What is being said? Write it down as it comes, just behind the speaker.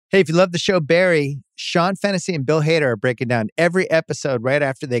Hey, if you love the show Barry, Sean Fennessy and Bill Hader are breaking down every episode right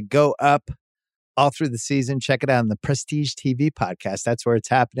after they go up all through the season. Check it out on the Prestige TV podcast. That's where it's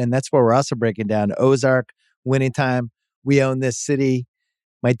happening. That's where we're also breaking down Ozark, Winning Time, We Own This City.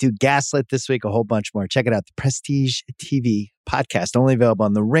 Might do Gaslit this week, a whole bunch more. Check it out, the Prestige TV podcast, only available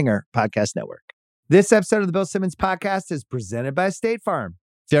on the Ringer Podcast Network. This episode of the Bill Simmons Podcast is presented by State Farm.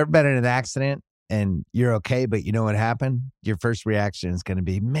 If you've ever been in an accident and you're okay, but you know what happened, your first reaction is going to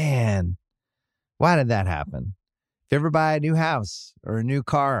be, man, why did that happen? If you ever buy a new house or a new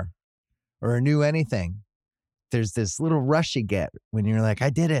car or a new anything, there's this little rush you get when you're like, I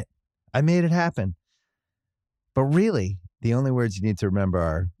did it. I made it happen. But really, the only words you need to remember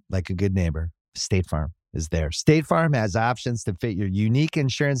are, like a good neighbor, State Farm is there. State Farm has options to fit your unique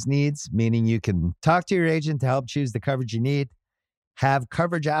insurance needs, meaning you can talk to your agent to help choose the coverage you need, have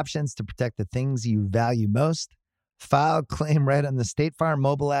coverage options to protect the things you value most, file a claim right on the State Farm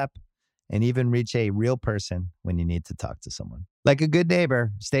mobile app, and even reach a real person when you need to talk to someone. Like a good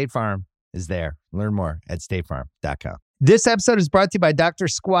neighbor, State Farm is there. Learn more at statefarm.com. This episode is brought to you by Dr.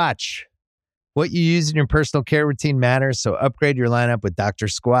 Squatch. What you use in your personal care routine matters, so upgrade your lineup with Dr.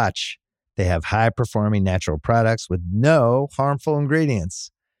 Squatch. They have high-performing natural products with no harmful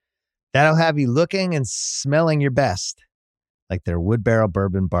ingredients. That'll have you looking and smelling your best, like their Wood Barrel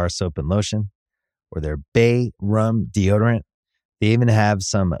Bourbon Bar Soap and Lotion or their Bay Rum Deodorant. They even have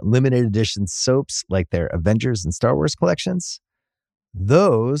some limited edition soaps like their Avengers and Star Wars collections.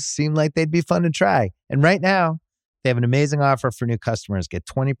 Those seem like they'd be fun to try. And right now, they have an amazing offer for new customers. Get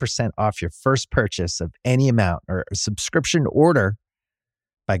 20% off your first purchase of any amount or a subscription order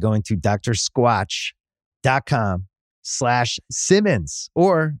by going to drsquatch.com/Simmons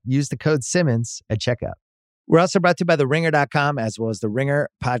or use the code Simmons at checkout. We're also brought to you by the Ringer.com as well as the Ringer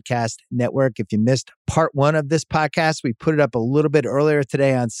Podcast Network. If you missed part one of this podcast, we put it up a little bit earlier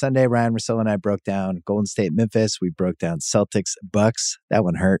today on Sunday. Ryan, Russillo, and I broke down Golden State, Memphis. We broke down Celtics, Bucks. That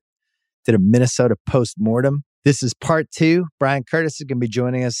one hurt. Did a Minnesota post-mortem. This is part two. Bryan Curtis is going to be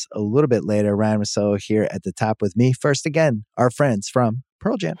joining us a little bit later. Ryan Russillo here at the top with me. First, again, our friends from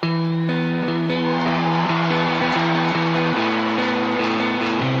Pearl Jam.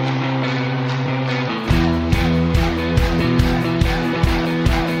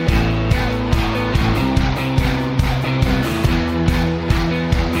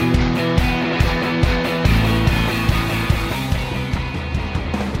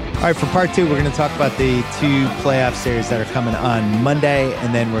 All right, for part two, we're going to talk about the two playoff series that are coming on Monday,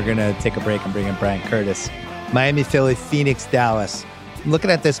 and then we're going to take a break and bring in Bryan Curtis. Miami, Philly, Phoenix, Dallas.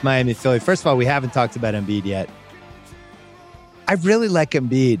 Looking at this Miami, Philly, first of all, we haven't talked about Embiid yet. I really like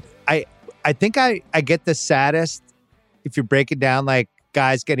Embiid. I think I get the saddest if you break it down like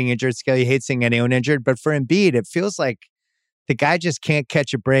guys getting injured scale. You hate seeing anyone injured, but for Embiid, it feels like the guy just can't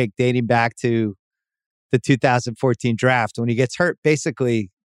catch a break dating back to the 2014 draft when he gets hurt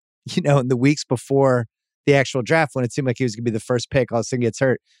basically, you know, in the weeks before the actual draft when it seemed like he was going to be the first pick. All of a sudden he gets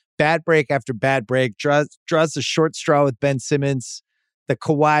hurt. Bad break after bad break. Draws the short straw with Ben Simmons. The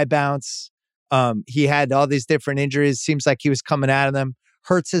Kawhi bounce. He had all these different injuries. Seems like he was coming out of them.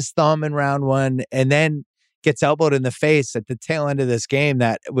 Hurts his thumb in round one and then gets elbowed in the face at the tail end of this game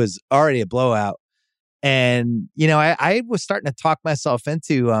that was already a blowout. And, you know, I was starting to talk myself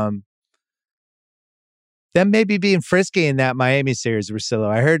into them maybe being frisky in that Miami series, Russillo.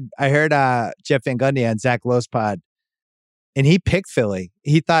 I heard Jeff Van Gundy on Zach Lowe's pod, and he picked Philly.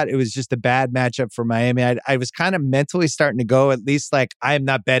 He thought it was just a bad matchup for Miami. I was kind of mentally starting to go, at least like, I am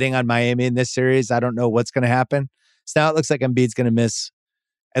not betting on Miami in this series. I don't know what's going to happen. So now it looks like Embiid's going to miss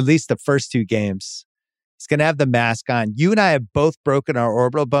at least the first two games. He's going to have the mask on. You and I have both broken our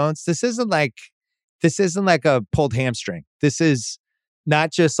orbital bones. This isn't like a pulled hamstring. This is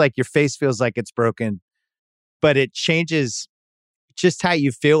not just like your face feels like it's broken, but it changes just how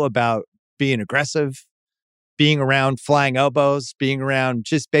you feel about being aggressive, being around flying elbows, being around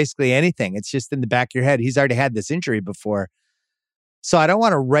just basically anything. It's just in the back of your head. He's already had this injury before. So I don't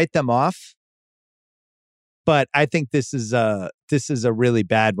want to write them off, but I think this is a really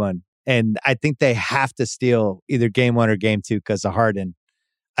bad one. And I think they have to steal either game one or game two because of Harden.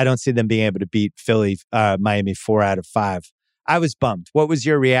 I don't see them being able to beat Miami 4 out of 5. I was bummed. What was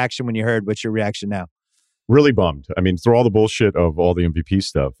your reaction when you heard? What's your reaction now? Really bummed. I mean, through all the bullshit of all the MVP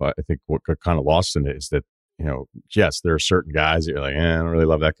stuff, I think what got kind of lost in it is that, you know, yes, there are certain guys that you're like, I don't really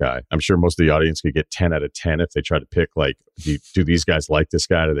love that guy. I'm sure most of the audience could get 10 out of 10 if they try to pick, like, do these guys like this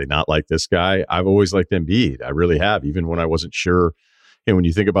guy? Do they not like this guy? I've always liked Embiid. I really have, even when I wasn't sure. And when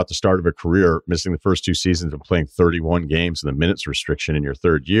you think about the start of a career, missing the first 2 seasons and playing 31 games and the minutes restriction in your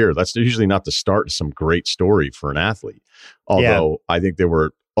third year, that's usually not the start of some great story for an athlete. Although I think there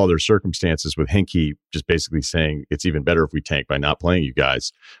were other circumstances with Hinkie just basically saying it's even better if we tank by not playing you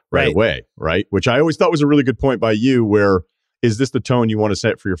guys right away, right? Which I always thought was a really good point by you, where is this the tone you want to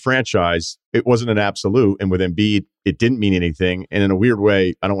set for your franchise? It wasn't an absolute. And with Embiid, it didn't mean anything. And in a weird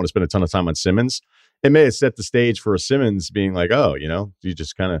way, I don't want to spend a ton of time on Simmons. It may have set the stage for a Simmons being like, oh, you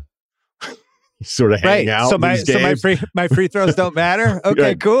just kind of sort of hang out. So my free throws don't matter. Okay,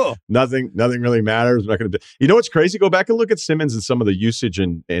 Right. Cool. Nothing really matters. I'm not going to. You know what's crazy? Go back and look at Simmons and some of the usage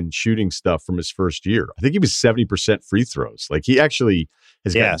and shooting stuff from his first year. I think he was 70% free throws. Like he actually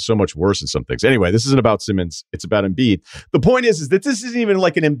has gotten so much worse in some things. Anyway, this isn't about Simmons. It's about Embiid. The point is that this isn't even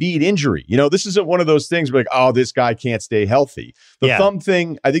like an Embiid injury. This isn't one of those things where like, oh, this guy can't stay healthy. The thumb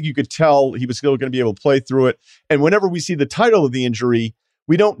thing, I think you could tell he was still going to be able to play through it. And whenever we see the title of the injury,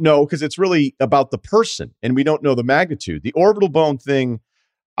 we don't know because it's really about the person and we don't know the magnitude. The orbital bone thing,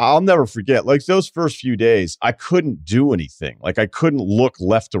 I'll never forget. Like those first few days, I couldn't do anything. Like I couldn't look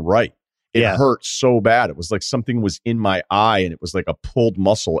left to right. It hurt so bad. It was like something was in my eye and it was like a pulled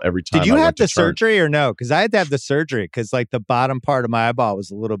muscle every time. Did you have the surgery or no? Because I had to have the surgery because like the bottom part of my eyeball was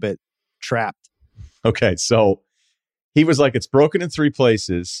a little bit trapped. Okay. So he was like, it's broken in 3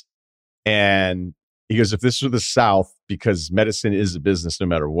 places. And he goes, if this were the South, because medicine is a business no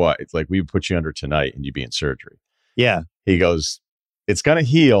matter what, it's like we would put you under tonight and you'd be in surgery. Yeah. He goes, it's going to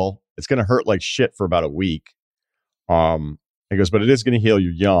heal. It's going to hurt like shit for about a week. He goes, but it is going to heal.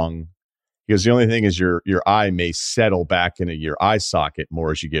 You're young. He goes, the only thing is your eye may settle back into your eye socket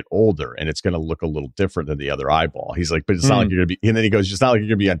more as you get older, and it's going to look a little different than the other eyeball. He's like, but it's not like you're going to be, and then he goes, it's not like you're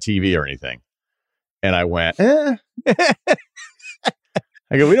going to be on TV or anything. And I went,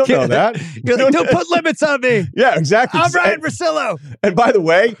 I go, we don't know that. You're like, don't put limits on me. Yeah, exactly. I'm Ryen Russillo. And by the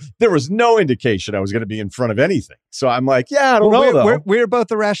way, there was no indication I was going to be in front of anything. So I'm like, yeah, I don't know, though. We're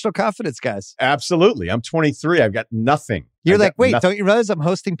both irrational confidence guys. Absolutely. I'm 23. I've got nothing. You're like, wait, don't you realize I'm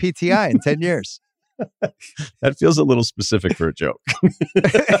hosting PTI in 10 years? That feels a little specific for a joke.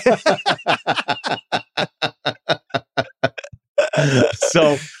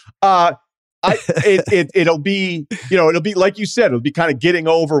 So, it'll be, it'll be like you said, it'll be kind of getting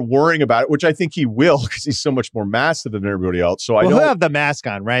over worrying about it, which I think he will because he's so much more massive than everybody else. So he'll have the mask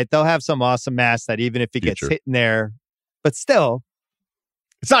on, right? They'll have some awesome mask that even if he gets hit in there, but still,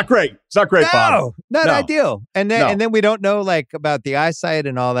 it's not great. It's not great. No, not ideal. And then we don't know like about the eyesight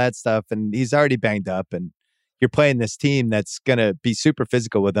and all that stuff. And he's already banged up. And you're playing this team that's gonna be super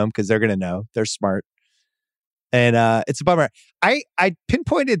physical with them because they're gonna know they're smart. And it's a bummer. I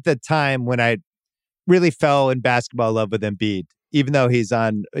pinpointed the time when I really fell in basketball love with Embiid, even though he's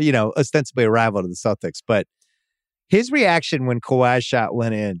on, ostensibly a rival to the Celtics. But his reaction when Kawhi's shot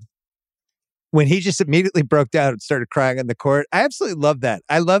went in, when he just immediately broke down and started crying on the court, I absolutely loved that.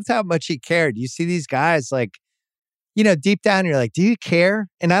 I loved how much he cared. You see these guys like, deep down, you're like, do you care?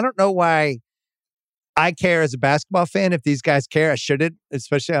 And I don't know why I care as a basketball fan. If these guys care, I shouldn't,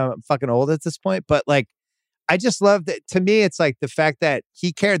 especially I'm fucking old at this point. But like, I just love that. To me, it's like the fact that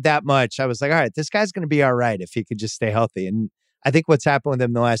he cared that much. I was like, all right, this guy's going to be all right if he could just stay healthy. And I think what's happened with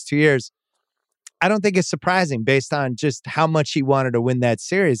him the last 2 years, I don't think it's surprising based on just how much he wanted to win that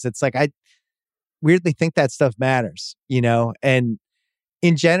series. It's like, I weirdly think that stuff matters, and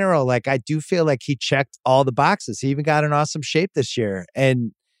in general, like I do feel like he checked all the boxes. He even got in awesome shape this year.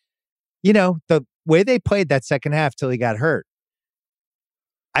 And, the way they played that second half till he got hurt,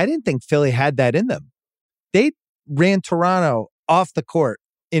 I didn't think Philly had that in them. They ran Toronto off the court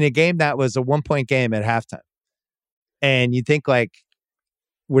in a game that was a 1-point game at halftime. And you think like,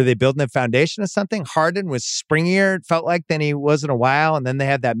 were they building a foundation of something? Harden was springier, it felt like, than he was in a while. And then they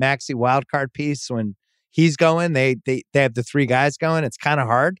have that Maxey wildcard piece when he's going. They have the 3 guys going. It's kind of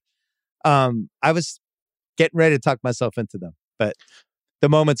hard. I was getting ready to talk myself into them, but the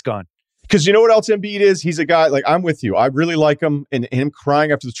moment's gone. Because you know what else Embiid is? He's a guy, like, I'm with you. I really like him, and him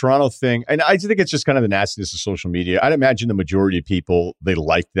crying after the Toronto thing. And I think it's just kind of the nastiness of social media. I'd imagine the majority of people, they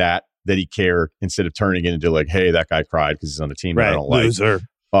like that he cared, instead of turning it into like, hey, that guy cried because he's on the team that I don't loser.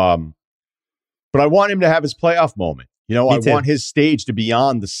 Like. But I want him to have his playoff moment. I want his stage to be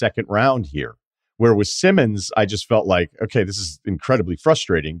on the second round here. Where with Simmons, I just felt like, okay, this is incredibly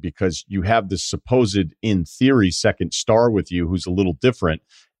frustrating because you have this supposed, in theory, second star with you who's a little different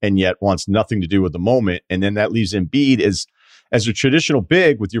and yet wants nothing to do with the moment. And then that leaves Embiid as a traditional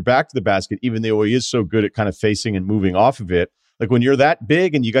big with your back to the basket, even though he is so good at kind of facing and moving off of it. Like when you're that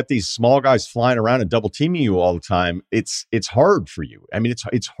big and you got these small guys flying around and double teaming you all the time, it's hard for you. I mean,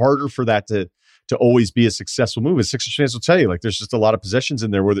 it's harder for that to always be a successful move. As Sixers fans will tell you, like there's just a lot of possessions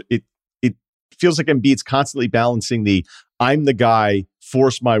in there where it feels like Embiid's constantly balancing I'm the guy,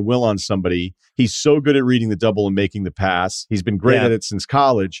 force my will on somebody. He's so good at reading the double and making the pass. He's been great at it since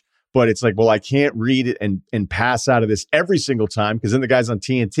college. But it's like, well, I can't read it and pass out of this every single time because then the guys on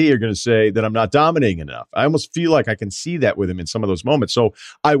TNT are going to say that I'm not dominating enough. I almost feel like I can see that with him in some of those moments. So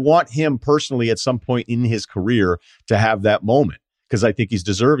I want him personally at some point in his career to have that moment because I think he's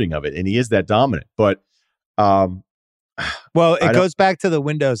deserving of it and he is that dominant. But well, it goes back to the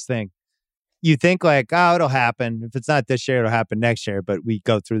Windows thing. You think like, oh, it'll happen. If it's not this year, it'll happen next year. But we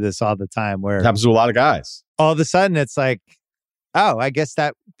go through this all the time where it happens to a lot of guys. All of a sudden it's like, oh, I guess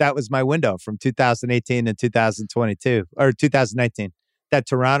that was my window from 2018 and 2022 or 2019. That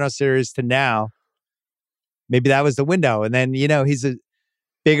Toronto series to now, maybe that was the window. And then, he's a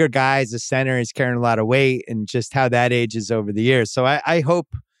bigger guy, he's a center, he's carrying a lot of weight and just how that ages over the years. So I hope,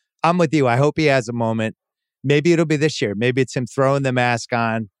 I'm with you. I hope he has a moment. Maybe it'll be this year. Maybe it's him throwing the mask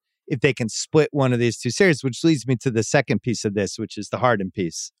on if they can split one of these two series, which leads me to the second piece of this, which is the Harden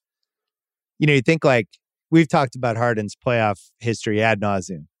piece. You think like, we've talked about Harden's playoff history ad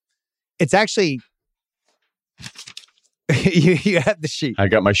nauseum. It's actually, you have the sheet. I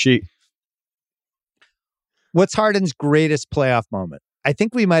got my sheet. What's Harden's greatest playoff moment? I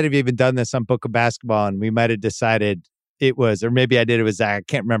think we might have even done this on Book of Basketball and we might have decided it was, or maybe I did, it was Zach.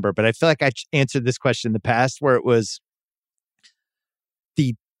 I can't remember, but I feel like I answered this question in the past where it was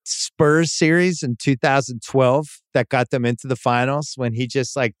the Spurs series in 2012 that got them into the finals when he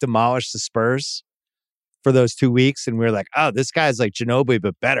just like demolished the Spurs for those 2 weeks. And we were like, oh, this guy's like Ginobili,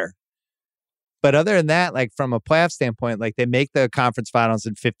 but better. But other than that, like from a playoff standpoint, like they make the conference finals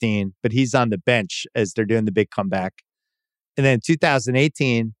in 15, but he's on the bench as they're doing the big comeback. And then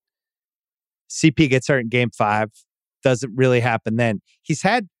 2018, CP gets hurt in game 5. Doesn't really happen then. He's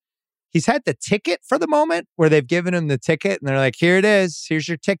had the ticket for the moment where they've given him the ticket and they're like, here it is. Here's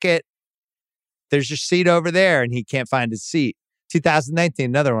your ticket. There's your seat over there. And he can't find his seat. 2019,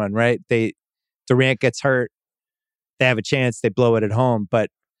 another one, right? Durant gets hurt. They have a chance. They blow it at home. But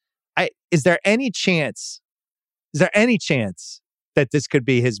is there any chance that this could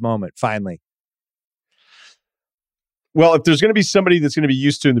be his moment finally? Well, if there's going to be somebody that's going to be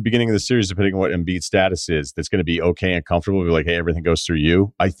used to in the beginning of the series, depending on what Embiid's status is, that's going to be okay and comfortable, be like, hey, everything goes through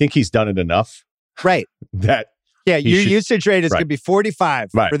you. I think he's done it enough. Right. That your usage rate is going to be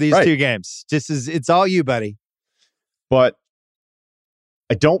 45 for these 2 games. It's all you, buddy. But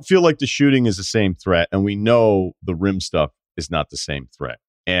I don't feel like the shooting is the same threat. And we know the rim stuff is not the same threat.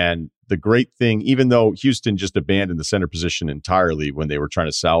 And the great thing, even though Houston just abandoned the center position entirely when they were trying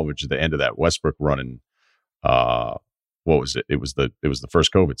to salvage the end of that Westbrook run in, what was it? It was the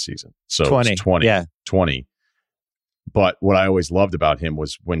first COVID season. So 20. 20. But what I always loved about him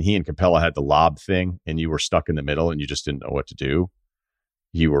was when he and Capella had the lob thing and you were stuck in the middle and you just didn't know what to do.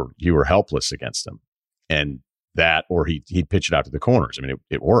 You were helpless against him. And that, or he'd pitch it out to the corners. I mean,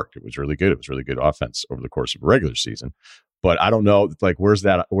 it worked. It was really good. It was really good offense over the course of a regular season. But I don't know, like, where's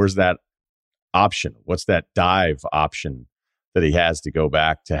that option? What's that dive option that he has to go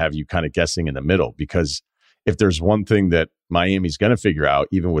back to have you kind of guessing in the middle? Because if there's one thing that Miami's going to figure out,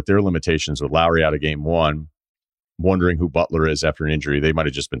 even with their limitations with Lowry out of game 1, wondering who Butler is after an injury, they might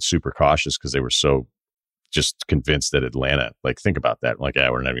have just been super cautious because they were so just convinced that Atlanta, like, think about that. Like,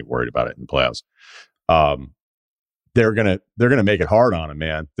 we're not even worried about it in the playoffs. They're gonna make it hard on him,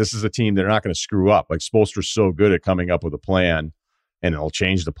 man. This is a team they're not going to screw up. Like, Spoelstra's so good at coming up with a plan, and it'll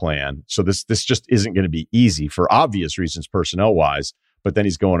change the plan. So this just isn't going to be easy for obvious reasons, personnel wise. But then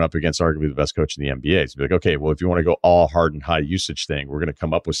he's going up against arguably the best coach in the NBA. So be like, okay, well, if you want to go all hard and high usage thing, we're going to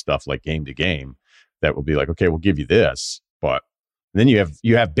come up with stuff like game to game that will be like, okay, we'll give you this, but then you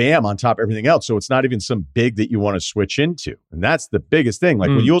have Bam on top of everything else. So it's not even some big that you want to switch into. And that's the biggest thing. Like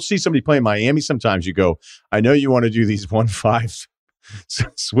when you'll see somebody play in Miami, sometimes you go, I know you want to do these 1-5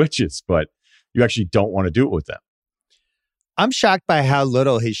 switches, but you actually don't want to do it with them. I'm shocked by how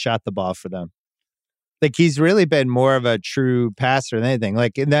little he shot the ball for them. Like, he's really been more of a true passer than anything.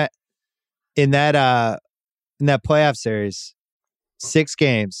 Like in that playoff series, 6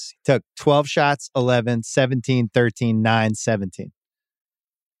 games, he took 12 shots, 11, 17, 13, 9, 17.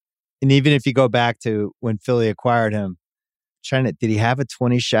 And even if you go back to when Philly acquired him, did he have a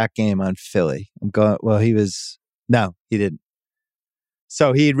 20-shot game on Philly? No, he didn't.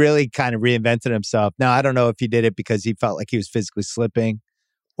 So he really kind of reinvented himself. Now, I don't know if he did it because he felt like he was physically slipping.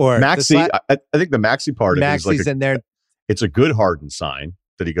 Or Maxey, I think the Maxey part of it is like in there. It's a good Harden sign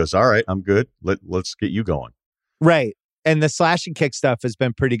that he goes, all right, I'm good. Let's get you going. Right. And the slash and kick stuff has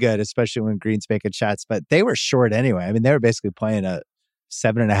been pretty good, especially when Green's making shots. But they were short anyway. I mean, they were basically playing a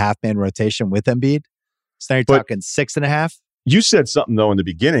 7.5-man rotation with Embiid. So now you're talking 6.5. You said something though in the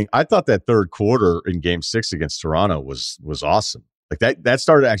beginning. I thought that third quarter in Game 6 against Toronto was awesome. Like that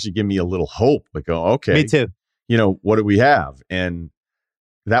started to actually give me a little hope. Like, oh, okay, Me too. What do we have? And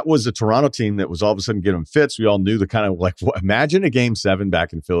that was a Toronto team that was all of a sudden getting fits. We all knew the kind of like, imagine a Game 7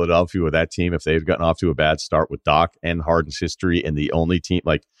 back in Philadelphia with that team if they had gotten off to a bad start with Doc and Harden's history and the only team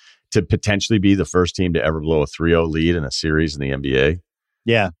like to potentially be the first team to ever blow a 3-0 lead in a series in the NBA.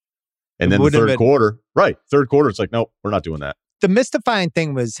 Yeah. And then the third quarter, it's like, nope, we're not doing that. The mystifying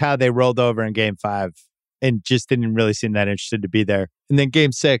thing was how they rolled over in Game 5 and just didn't really seem that interested to be there. And then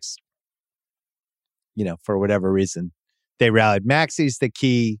Game 6, for whatever reason, they rallied. Maxi's the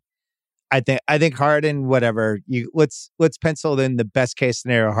key. I think Harden, whatever. Let's pencil in the best case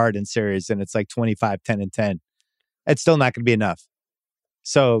scenario Harden series, and it's like 25, 10, and 10. It's still not going to be enough.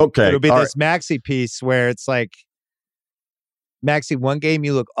 So it'll be this Maxi piece where it's like, Maxi, one game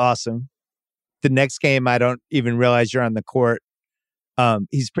you look awesome. The next game, I don't even realize you're on the court.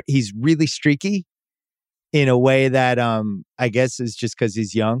 He's really streaky in a way that I guess is just because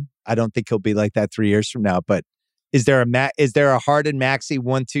he's young. I don't think he'll be like that 3 years from now. But is there a Harden Maxi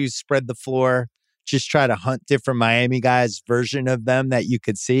 1-2 spread the floor, just try to hunt different Miami guys version of them that you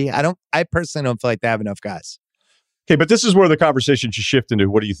could see? I personally don't feel like they have enough guys. Okay, but this is where the conversation should shift into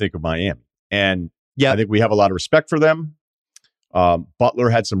what do you think of Miami? And I think we have a lot of respect for them. Butler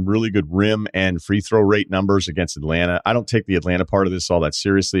had some really good rim and free throw rate numbers against Atlanta. I don't take the Atlanta part of this all that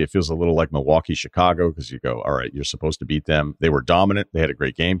seriously. It feels a little like Milwaukee, Chicago, because you go, all right, you're supposed to beat them. They were dominant. They had a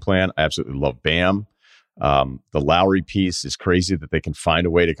great game plan. I absolutely love Bam. The Lowry piece is crazy that they can find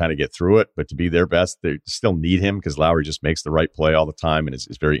a way to kind of get through it, but to be their best, they still need him because Lowry just makes the right play all the time and is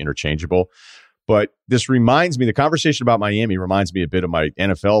very interchangeable. But this reminds me, the conversation about Miami reminds me a bit of my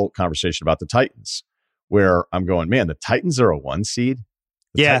NFL conversation about the Titans, where I'm going, man, the Titans are a 1 seed.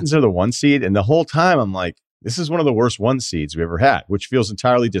 The Titans are the 1 seed. And the whole time I'm like, this is one of the worst 1 seeds we ever had, which feels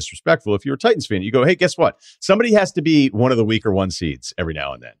entirely disrespectful. If you're a Titans fan, you go, hey, guess what? Somebody has to be one of the weaker 1 seeds every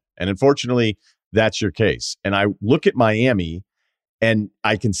now and then. And unfortunately, that's your case. And I look at Miami and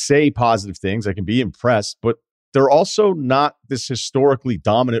I can say positive things. I can be impressed, but they're also not this historically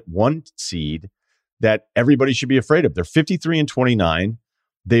dominant 1 seed that everybody should be afraid of. They're 53-29.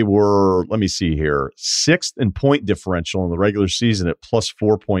 They were, let me see here, 6th in point differential in the regular season at plus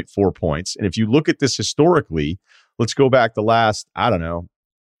 4.4 points. And if you look at this historically, let's go back the last,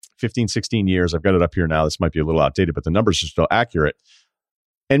 15, 16 years. I've got it up here now. This might be a little outdated, but the numbers are still accurate.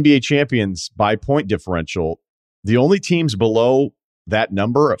 NBA champions by point differential, the only teams below that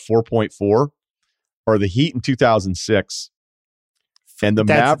number at 4.4 are the Heat in 2006 and the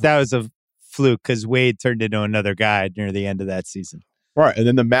Mavs. That was a fluke because Wade turned into another guy near the end of that season. Right. And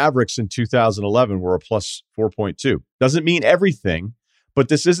then the Mavericks in 2011 were a plus 4.2. Doesn't mean everything, but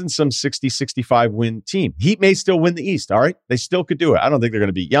this isn't some 60, 65 win team. Heat may still win the East. All right. They still could do it. I don't think they're going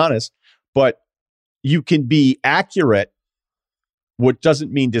to beat Giannis, but you can be accurate, what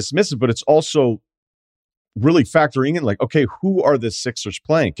doesn't mean dismissive, but it's also really factoring in like, okay, who are the Sixers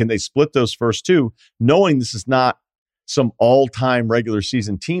playing? Can they split those first two, knowing this is not some all-time regular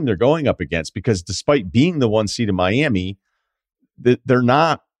season team they're going up against? Because despite being the 1 seed in Miami, they're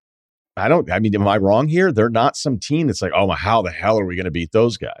not, am I wrong here? They're not some team that's like, oh, how the hell are we going to beat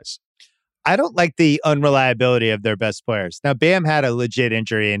those guys? I don't like the unreliability of their best players. Now, Bam had a legit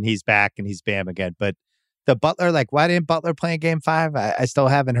injury and he's back and he's Bam again. But the Butler, like, why didn't Butler play in Game 5? I still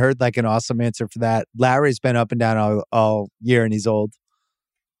haven't heard like an awesome answer for that. Lowry's been up and down all year and he's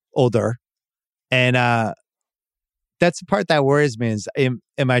older. And that's the part that worries me is, am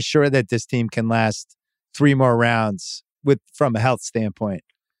I sure that this team can last 3 more rounds from a health standpoint?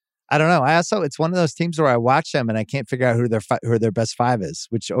 I don't know. It's one of those teams where I watch them and I can't figure out who their best 5 is,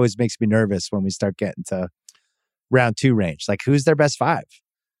 which always makes me nervous when we start getting to round 2 range. Like, who's their best 5?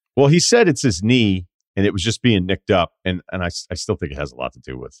 Well, he said it's his knee and it was just being nicked up. And I still think it has a lot to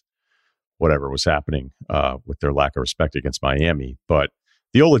do with whatever was happening with their lack of respect against Miami. But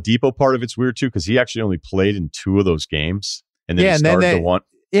the Oladipo part of it's weird too, because he actually only played in 2 of those games. And then he started the one.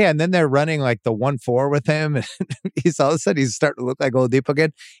 Yeah, and then they're running like the 1-4 with him. And he's all of a sudden he's starting to look like Oladipo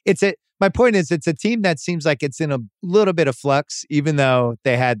again. My point is, it's a team that seems like it's in a little bit of flux, even though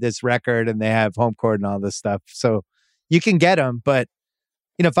they had this record and they have home court and all this stuff. So you can get them, but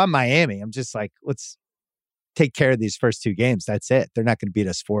if I'm Miami, I'm just like, let's take care of these first 2 games. That's it. They're not going to beat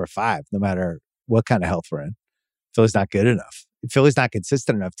us 4 or 5, no matter what kind of health we're in. Philly's not good enough. Philly's not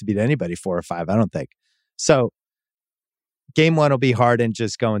consistent enough to beat anybody 4 or 5, I don't think. So Game 1 will be Harden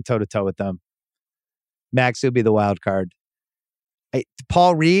just going toe-to-toe with them. Max will be the wild card. Hey,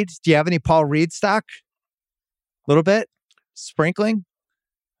 Paul Reed, do you have any Paul Reed stock? A little bit? Sprinkling?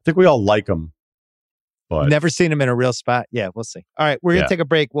 I think we all like him. But never seen him in a real spot. Yeah, we'll see. All right, we're going to Yeah. take a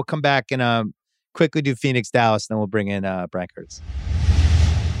break. We'll come back and quickly do Phoenix, Dallas, and then we'll bring in Bryan Curtis.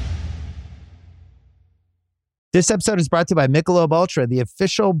 This episode is brought to you by Michelob Ultra, the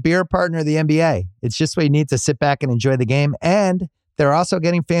official beer partner of the NBA. It's just what you need to sit back and enjoy the game, and they're also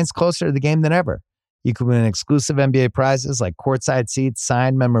getting fans closer to the game than ever. You can win exclusive NBA prizes like courtside seats,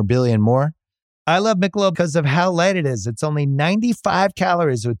 signed memorabilia, and more. I love Michelob because of how light it is. It's only 95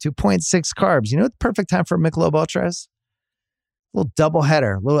 calories with 2.6 carbs. You know what the perfect time for Michelob Ultra is? A little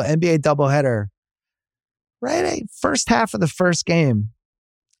doubleheader, little NBA doubleheader. Right? First half of the first game.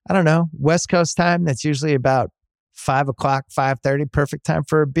 I don't know, West Coast time. That's usually about 5 o'clock, 5:30. Perfect time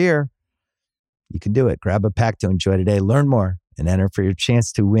for a beer. You can do it. Grab a pack to enjoy today. Learn more and enter for your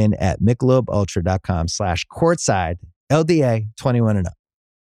chance to win at MichelobUltra.com/courtside. LDA 21 and up.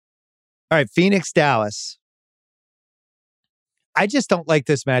 All right, Phoenix, Dallas. I just don't like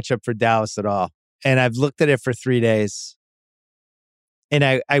this matchup for Dallas at all. And I've looked at it for 3 days. And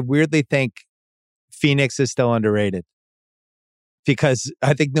I weirdly think Phoenix is still underrated. Because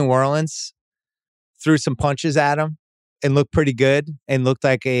I think New Orleans threw some punches at them and looked pretty good and looked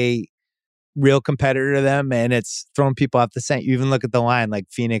like a real competitor to them. And it's throwing people off the scent. You even look at the line, like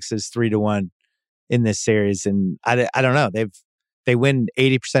Phoenix is 3-1 in this series. And I don't know. They win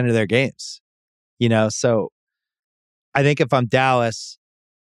 80% of their games, so I think if I'm Dallas,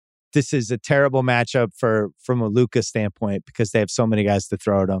 this is a terrible matchup from a Luka standpoint because they have so many guys to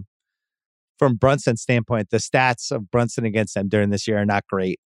throw at them. From Brunson's standpoint, the stats of Brunson against them during this year are not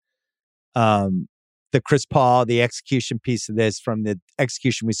great. The Chris Paul, the execution piece of this from the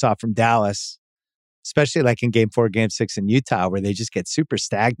execution we saw from Dallas, especially like in Game 4, Game 6 in Utah, where they just get super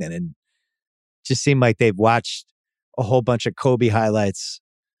stagnant and just seem like they've watched a whole bunch of Kobe highlights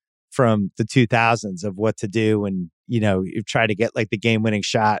from the 2000s of what to do. And, you try to get like the game-winning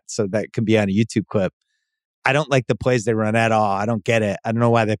shot so that can be on a YouTube clip. I don't like the plays they run at all. I don't get it. I don't know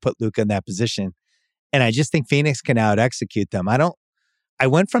why they put Luka in that position. And I just think Phoenix can out-execute them. I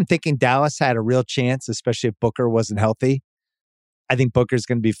went from thinking Dallas had a real chance, especially if Booker wasn't healthy. I think Booker's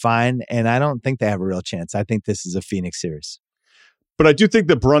going to be fine, and I don't think they have a real chance. I think this is a Phoenix series. But I do think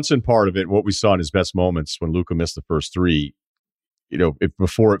the Brunson part of it, what we saw in his best moments when Luka missed the first three,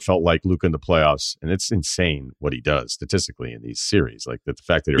 before it felt like Luka in the playoffs, and it's insane what he does statistically in these series. Like the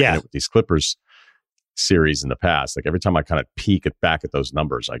fact that they're in it with these Clippers series in the past, like every time I kind of peek back at those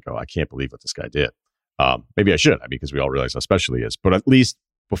numbers, I go, I can't believe what this guy did. Maybe I should, because we all realize how special he is. But at least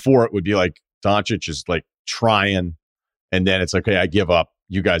before it would be like Doncic is like trying, and then it's like, okay, I give up.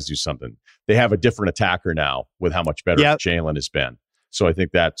 You guys do something. They have a different attacker now with how much better Jalen has been. So I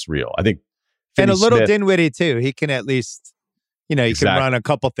think that's real. I think Finney and a little Smith, Dinwiddie too. He can at least, you can run a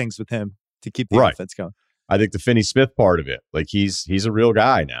couple things with him to keep the offense going. I think the Finney Smith part of it, like he's a real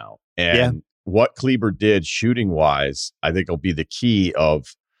guy now. And what Kleber did shooting wise, I think will be the key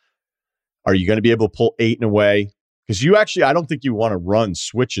of, are you going to be able to pull Ayton away? Because I don't think you want to run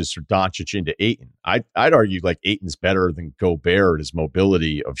switches for Doncic into Ayton. I'd argue like Ayton's better than Gobert at his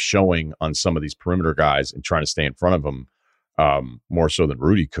mobility of showing on some of these perimeter guys and trying to stay in front of them more so than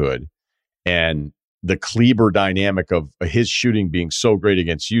Rudy could. And the Kleber dynamic of his shooting being so great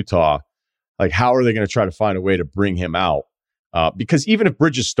against Utah, like how are they going to try to find a way to bring him out? Because even if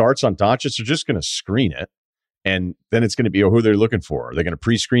Bridges starts on Doncic, they're just going to screen it. And then it's going to be who they're looking for. Are they going to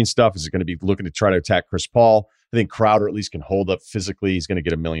pre-screen stuff? Is it going to be looking to try to attack Chris Paul? I think Crowder at least can hold up physically. He's going to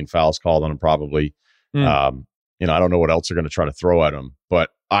get a million fouls called on him probably. I don't know what else they're going to try to throw at him.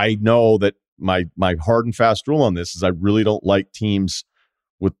 But I know that my hard and fast rule on this is I really don't like teams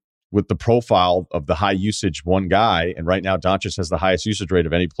with the profile of the high usage one guy. And right now, Doncic has the highest usage rate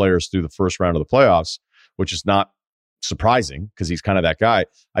of any players through the first round of the playoffs, which is not surprising because he's kind of that guy.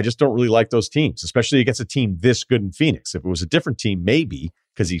 I just don't really like those teams, especially against a team this good in Phoenix. If it was a different team, maybe,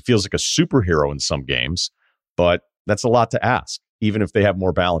 because he feels like a superhero in some games, but that's a lot to ask, even if they have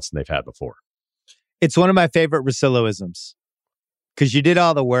more balance than they've had before. It's one of my favorite Russilloisms because you did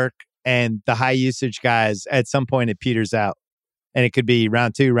all the work and the high usage guys, at some point it peters out and it could be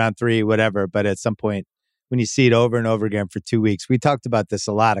round 2, round 3, whatever. But at some point, when you see it over and over again for 2 weeks. We talked about this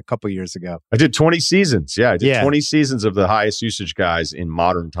a lot a couple years ago. I did 20 seasons. Yeah, I did 20 seasons of the highest usage guys in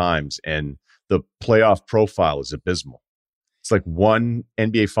modern times, and the playoff profile is abysmal. It's like one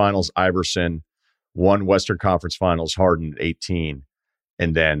NBA Finals Iverson, one Western Conference Finals Harden at 18,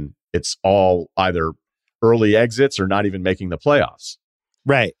 and then it's all either early exits or not even making the playoffs.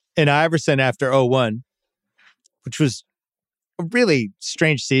 Right. And Iverson after 0-1, which was a really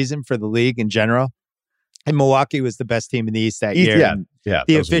strange season for the league in general. And Milwaukee was the best team in the East that year. Yeah.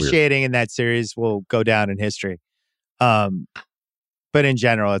 The officiating in that series will go down in history. But in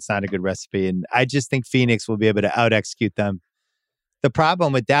general, it's not a good recipe. And I just think Phoenix will be able to out-execute them. The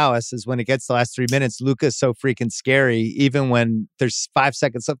problem with Dallas is when it gets the last 3 minutes, Luka's so freaking scary, even when there's 5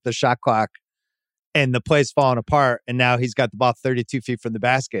 seconds up the shot clock and the play's falling apart, and now he's got the ball 32 feet from the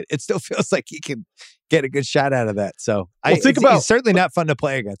basket. It still feels like he can get a good shot out of that. So he's certainly not fun to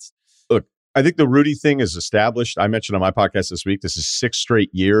play against. Look, I think the Rudy thing is established. I mentioned on my podcast this week, this is 6 straight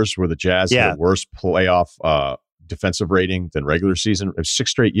years where the Jazz had a worse playoff defensive rating than regular season. It's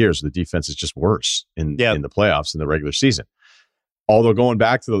 6 straight years. The defense is just worse in the playoffs than the regular season. Although going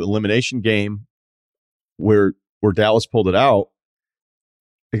back to the elimination game where Dallas pulled it out,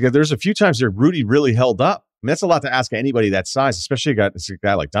 because there's a few times there Rudy really held up. I mean, that's a lot to ask anybody that size, especially a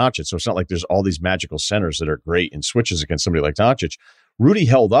guy like Doncic. So it's not like there's all these magical centers that are great in switches against somebody like Doncic. Rudy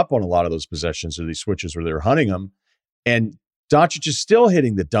held up on a lot of those possessions or these switches where they were hunting him, and Doncic is still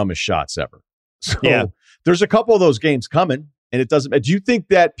hitting the dumbest shots ever. So there's a couple of those games coming. And it doesn't. Do you think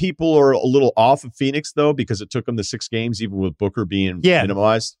that people are a little off of Phoenix, though, because it took them the 6 games, even with Booker being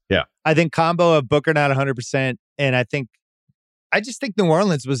minimalized? Yeah. I think combo of Booker not 100%. And I just think New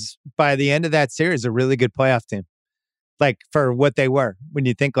Orleans was, by the end of that series, a really good playoff team. Like, for what they were. When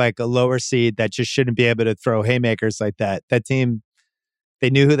you think like a lower seed that just shouldn't be able to throw haymakers like that. That team, they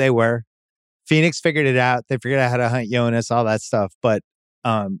knew who they were. Phoenix figured it out. They figured out how to hunt Jonas, all that stuff. But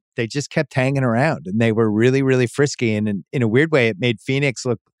they just kept hanging around, and they were really, really frisky. And in a weird way, it made Phoenix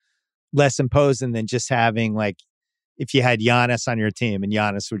look less imposing than just having, like, if you had Giannis on your team and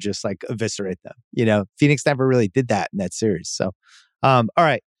Giannis would just like eviscerate them. You know, Phoenix never really did that in that series. So, all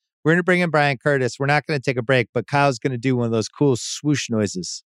right, we're going to bring in Bryan Curtis. We're not going to take a break, but Kyle's going to do one of those cool swoosh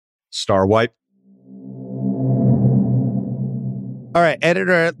noises. Star wipe. All right,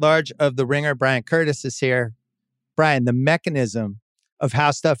 editor at large of The Ringer, Bryan Curtis, is here. Bryan, the mechanism of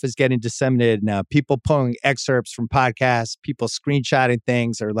how stuff is getting disseminated now, people pulling excerpts from podcasts, people screenshotting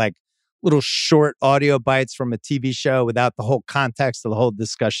things, or like little short audio bites from a TV show without the whole context of the whole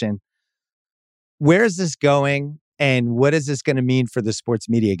discussion. Where is this going, and what is this going to mean for the sports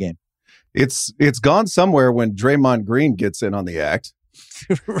media game? It's gone somewhere when Draymond Green gets in on the act.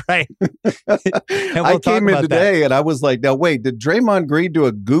 Right. I came in today and I was like, now wait, did Draymond Green do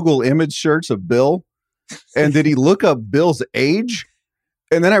a Google image search of Bill? And did he look up Bill's age?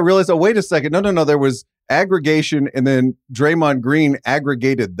 And then I realized, oh, wait a second. No. There was aggregation, and then Draymond Green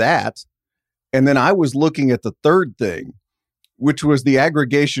aggregated that. And then I was looking at the third thing, which was the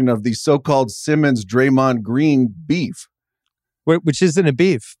aggregation of the so-called Simmons-Draymond Green beef. Which isn't a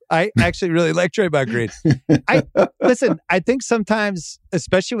beef. I actually really like Draymond Green. Listen, I think sometimes,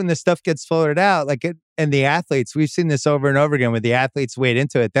 especially when this stuff gets floated out, and the athletes, we've seen this over and over again, when the athletes wade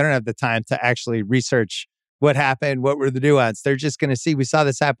into it, they don't have the time to actually research what happened, what were the nuances. They're just going to see. We saw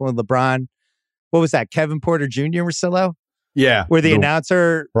this happen with LeBron. What was that? Kevin Porter Jr. Russillo? Yeah. Where the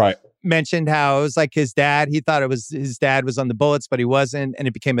announcer mentioned how it was like his dad. He thought his dad was on the Bullets, but he wasn't. And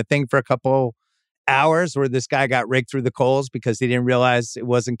it became a thing for a couple hours where this guy got raked through the coals because he didn't realize it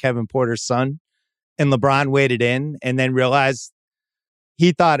wasn't Kevin Porter's son. And LeBron waded in and then realized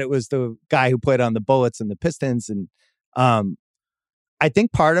he thought it was the guy who played on the Bullets and the Pistons. And I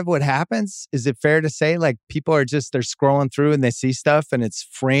think part of what happens, is it fair to say, like, people are they're scrolling through and they see stuff and it's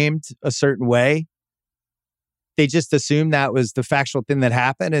framed a certain way. They just assume that was the factual thing that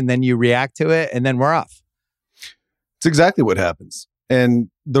happened, and then you react to it, and then we're off. It's exactly what happens. And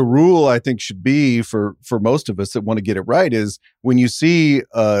the rule, I think, should be for most of us that want to get it right, is when you see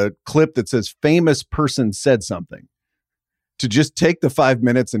a clip that says famous person said something, to just take the 5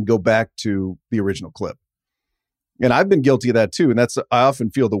 minutes and go back to the original clip. And I've been guilty of that too. And I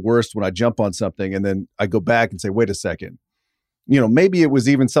often feel the worst when I jump on something and then I go back and say, wait a second, maybe it was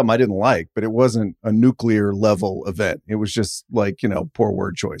even something I didn't like, but it wasn't a nuclear level event. It was just like, poor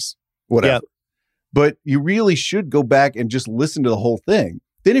word choice, whatever. Yep. But you really should go back and just listen to the whole thing.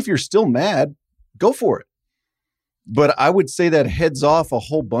 Then if you're still mad, go for it. But I would say that heads off a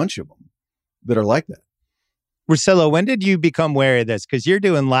whole bunch of them that are like that. Russillo, when did you become wary of this? Because you're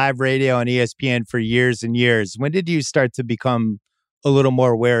doing live radio on ESPN for years and years. When did you start to become a little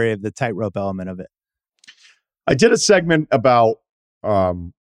more wary of the tightrope element of it? I did a segment about,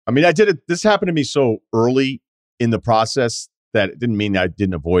 this happened to me so early in the process that it didn't mean I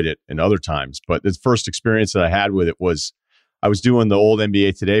didn't avoid it in other times. But the first experience that I had with it was I was doing the old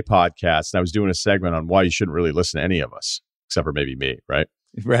NBA Today podcast, and I was doing a segment on why you shouldn't really listen to any of us, except for maybe me, right?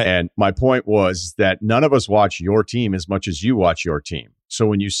 Right. And my point was that none of us watch your team as much as you watch your team. So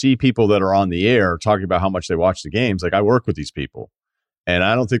when you see people that are on the air talking about how much they watch the games, like, I work with these people, And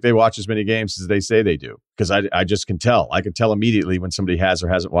I don't think they watch as many games as they say they do, because I just can tell. I can tell immediately when somebody has or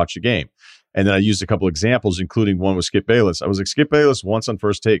hasn't watched a game. And then I used a couple examples, including one with Skip Bayless. I was like, Skip Bayless once on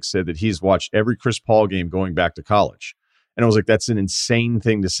First Take said that he's watched every Chris Paul game going back to college. And I was like, that's an insane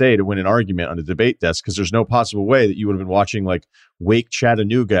thing to say to win an argument on a debate desk, because there's no possible way that you would have been watching like Wake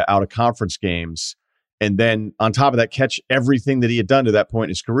Chattanooga out of conference games and then on top of that catch everything that he had done to that point in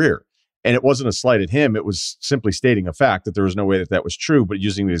his career. And it wasn't a slight at him. It was simply stating a fact that there was no way that that was true. But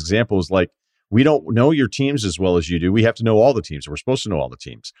using the examples like, we don't know your teams as well as you do. We have to know all the teams. We're supposed to know all the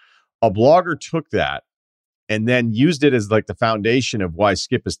teams. A blogger took that and then used it as like the foundation of why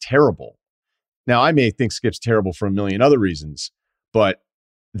Skip is terrible. Now, I may think Skip's terrible for a million other reasons, but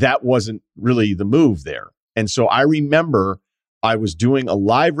that wasn't really the move there. And so I remember I was doing a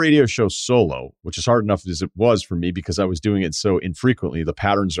live radio show solo, which is hard enough as it was for me because I was doing it so infrequently. The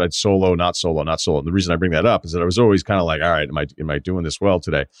patterns I'd solo, not solo, not solo. And the reason I bring that up is that I was always kind of like, all right, am I doing this well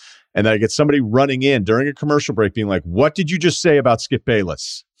today? And then I get somebody running in during a commercial break being like, what did you just say about Skip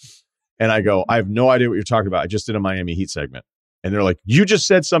Bayless? And I go, I have no idea what you're talking about. I just did a Miami Heat segment. And they're like, you just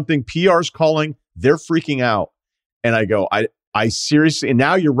said something, PR's calling, they're freaking out. And I go, I seriously, and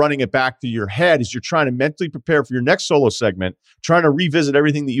now you're running it back to your head as you're trying to mentally prepare for your next solo segment, trying to revisit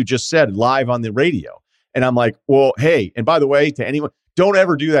everything that you just said live on the radio. And I'm like, well, hey, and by the way, to anyone, don't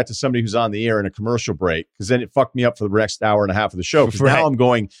ever do that to somebody who's on the air in a commercial break, because then it fucked me up for the next hour and a half of the show. Because now I'm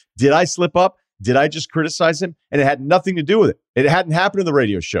going, did I slip up? Did I just criticize him? And it had nothing to do with it. It hadn't happened in the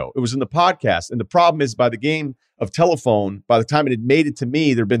radio show. It was in the podcast. And the problem is, by the game of telephone, by the time it had made it to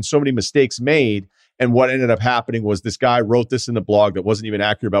me, there had been so many mistakes made. And what ended up happening was this guy wrote this in the blog that wasn't even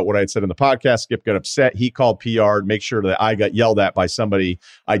accurate about what I had said in the podcast. Skip got upset. He called PR to make sure that I got yelled at by somebody.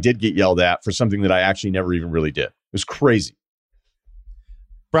 I did get yelled at for something that I actually never even really did. It was crazy.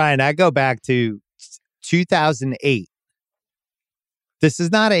 Bryan, I go back to 2008. This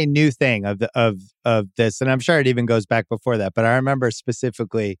is not a new thing of this, and I'm sure it even goes back before that. But I remember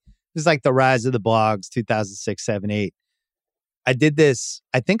specifically, this is like the rise of the blogs, 2006, 7, 8. I did this,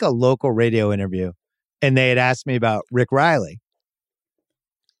 I think, a local radio interview, and they had asked me about Rick Riley.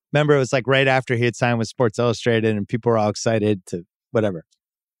 Remember, it was like right after he had signed with Sports Illustrated, and people were all excited to whatever.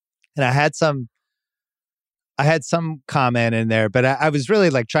 And I had some comment in there, but I was really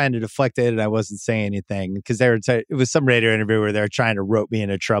like trying to deflect it, and I wasn't saying anything because it was some radio interview where they were trying to rope me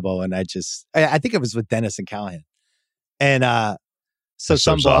into trouble, and I think it was with Dennis and Callahan, and so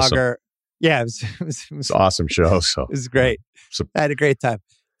some blogger, awesome. Yeah, it was an awesome show. So it was great. I had a great time.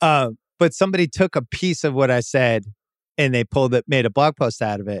 But somebody took a piece of what I said and they made a blog post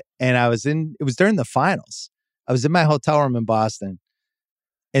out of it, and it was during the finals. I was in my hotel room in Boston.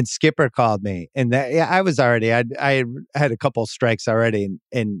 And Skipper called me, and I had a couple strikes already,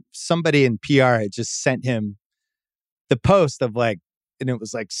 and somebody in PR had just sent him the post of like, and it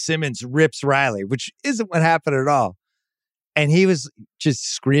was like Simmons rips Riley, which isn't what happened at all. And he was just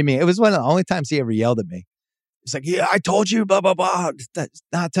screaming. It was one of the only times he ever yelled at me. He's like, yeah, I told you, blah, blah, blah,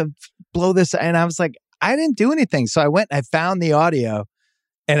 not to blow this. And I was like, I didn't do anything. So I went and I found the audio,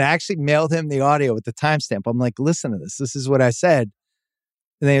 and I actually mailed him the audio with the timestamp. I'm like, listen to this. This is what I said.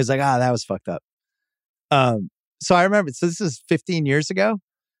 And then he was like, that was fucked up. So I remember, so this is 15 years ago.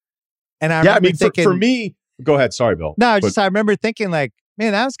 And I remember thinking, for me, go ahead. Sorry, Bill. No, I remember thinking like,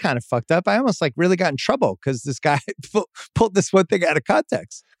 man, that was kind of fucked up. I almost like really got in trouble because this guy pulled this one thing out of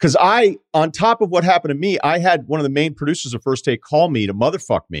context. Because on top of what happened to me, I had one of the main producers of First Take call me to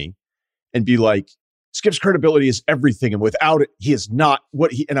motherfuck me and be like, Skip's credibility is everything. And without it, he is not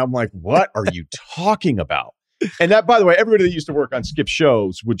what he, and I'm like, what are you talking about? And that, by the way, everybody that used to work on Skip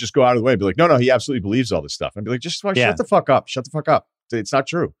shows would just go out of the way and be like, no, he absolutely believes all this stuff. And I'd be like, shut the fuck up. Shut the fuck up. It's not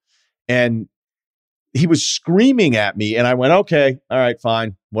true. And he was screaming at me, and I went, okay, all right,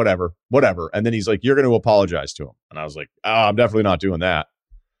 fine, whatever. And then he's like, you're going to apologize to him. And I was like, oh, I'm definitely not doing that.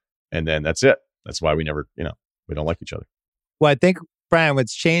 And then that's it. That's why we never, we don't like each other. Well, I think, Bryan,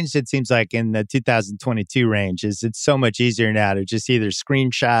 what's changed, it seems like in the 2022 range, is it's so much easier now to just either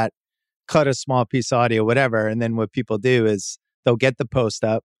screenshot, cut a small piece of audio, whatever. And then what people do is they'll get the post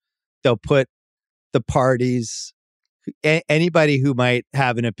up. They'll put the parties, anybody who might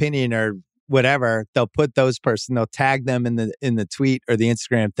have an opinion or whatever, they'll put they'll tag them in the tweet or the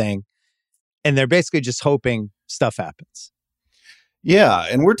Instagram thing. And they're basically just hoping stuff happens. Yeah.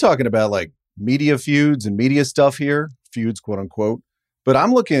 And we're talking about like media feuds and media stuff here, feuds, quote unquote. But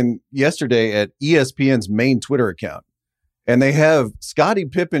I'm looking yesterday at ESPN's main Twitter account. And they have Scottie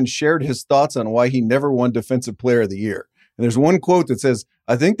Pippen shared his thoughts on why he never won Defensive Player of the Year. And there's one quote that says,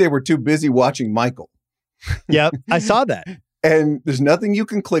 I think they were too busy watching Michael. Yep, I saw that. And there's nothing you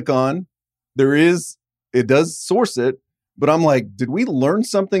can click on. It does source it, But I'm like, did we learn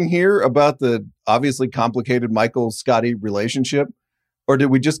something here about the obviously complicated Michael-Scottie relationship? Or did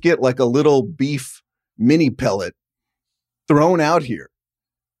we just get like a little beef mini pellet thrown out here?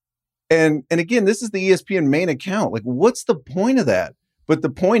 And again, this is the ESPN main account. Like, what's the point of that? But the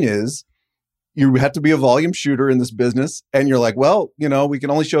point is, you have to be a volume shooter in this business. And you're like, well, you know, we can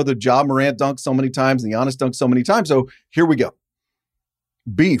only show the Ja Morant dunk so many times and the Giannis dunk so many times. So here we go.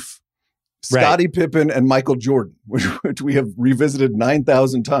 Beef. Scottie Pippen and Michael Jordan, which we have revisited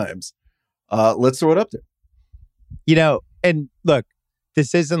 9,000 times. Let's throw it up there. You know, and look,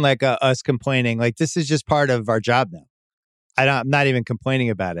 this isn't like us complaining. Like, this is just part of our job now. I'm not even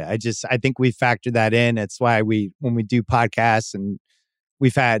complaining about it. I think we factor that in. It's why when we do podcasts, and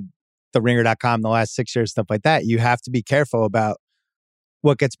we've had the ringer.com the last 6 years, stuff like that, you have to be careful about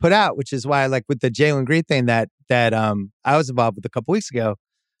what gets put out, which is why, like with the Jalen Green thing that I was involved with a couple weeks ago,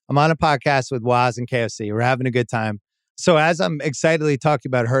 I'm on a podcast with Waz and KFC. We're having a good time. So as I'm excitedly talking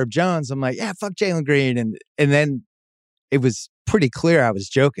about Herb Jones, I'm like, yeah, fuck Jalen Green. And then it was pretty clear I was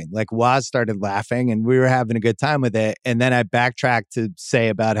joking. Like, Waz started laughing and we were having a good time with it. And then I backtracked to say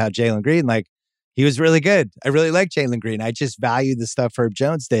about how Jalen Green, like, he was really good. I really like Jalen Green. I just valued the stuff Herb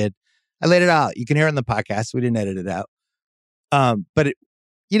Jones did. I laid it out. You can hear it on the podcast. We didn't edit it out. But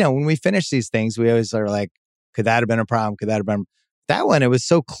when we finish these things, we always are like, could that have been a problem? Could that have been... That one, it was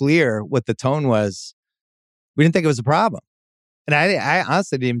so clear what the tone was. We didn't think it was a problem. And I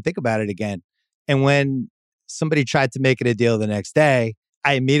honestly didn't even think about it again. And when somebody tried to make it a deal the next day,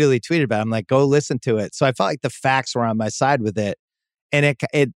 I immediately tweeted about it. I'm like, go listen to it. So I felt like the facts were on my side with it. And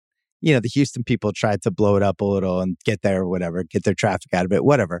it the Houston people tried to blow it up a little and get their traffic out of it,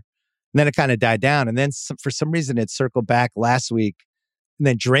 whatever. And then it kind of died down. And then for some reason, it circled back last week. And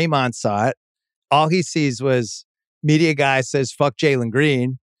then Draymond saw it. All he sees was media guy says, fuck Jalen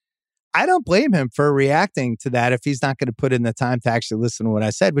Green. I don't blame him for reacting to that if he's not going to put in the time to actually listen to what I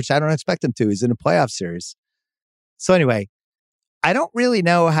said, which I don't expect him to. He's in a playoff series. So anyway, I don't really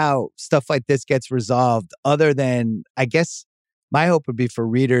know how stuff like this gets resolved, other than, I guess my hope would be for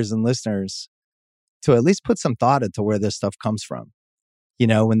readers and listeners to at least put some thought into where this stuff comes from.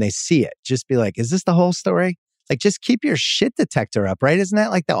 When they see it, just be like, is this the whole story? Like, just keep your shit detector up, right? Isn't that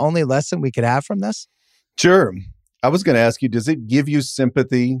like the only lesson we could have from this? Sure. I was going to ask you, does it give you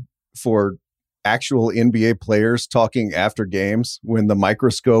sympathy for actual NBA players talking after games when the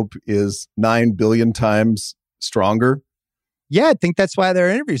microscope is 9 billion times stronger? Yeah, I think that's why their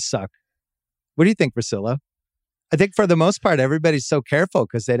interviews suck. What do you think, Russillo? I think for the most part, everybody's so careful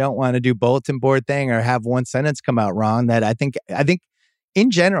because they don't want to do bulletin board thing or have one sentence come out wrong, that I think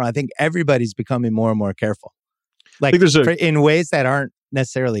in general, I think everybody's becoming more and more careful. Like, in ways that aren't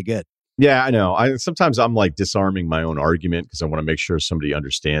necessarily good. Yeah, I know. Sometimes I'm like disarming my own argument because I want to make sure somebody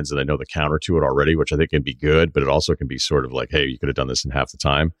understands that I know the counter to it already, which I think can be good, but it also can be sort of like, hey, you could have done this in half the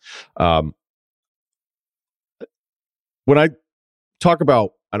time. When I talk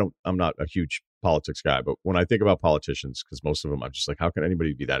about, I'm not a huge politics guy, but when I think about politicians, because most of them, I'm just like, how can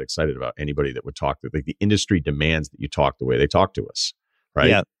anybody be that excited about anybody that would talk? Like, the industry demands that you talk the way they talk to us, right?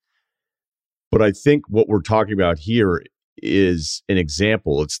 Yeah. But I think what we're talking about here is an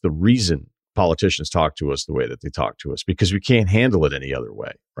example. It's the reason politicians talk to us the way that they talk to us, because we can't handle it any other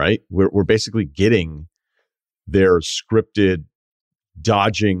way, right? We're basically getting their scripted,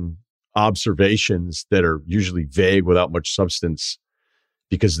 dodging observations that are usually vague without much substance,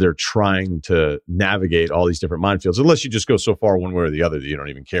 because they're trying to navigate all these different minefields, unless you just go so far one way or the other that you don't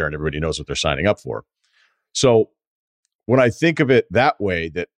even care and everybody knows what they're signing up for. So when I think of it that way,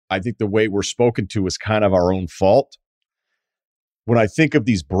 that I think the way we're spoken to is kind of our own fault. When I think of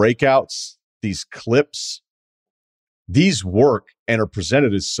these breakouts, these clips, these work and are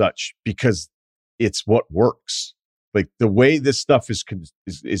presented as such because it's what works. Like, the way this stuff is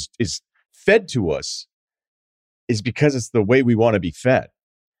fed to us is because it's the way we want to be fed.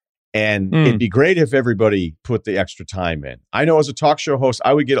 And it'd be great if everybody put the extra time in. I know as a talk show host,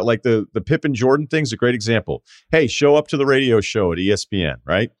 I would get it, like the Pippen Jordan thing's a great example. Hey, show up to the radio show at ESPN,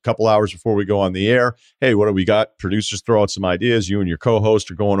 right? A couple hours before we go on the air. Hey, what do we got? Producers throw out some ideas. You and your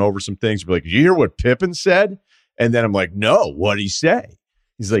co-host are going over some things. Be like, you hear what Pippen said? And then I'm like, no, what'd he say?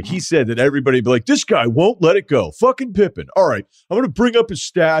 He's like, he said that everybody be like, this guy won't let it go. Fucking Pippen. All right, I'm going to bring up his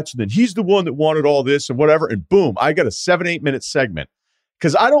stats, and then he's the one that wanted all this and whatever. And boom, I got a 7-8 minute segment.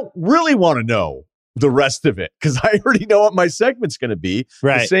 Because I don't really want to know the rest of it, because I already know what my segment's going to be.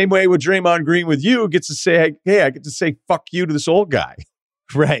 Right. The same way with Draymond Green with you gets to say, hey, I get to say fuck you to this old guy.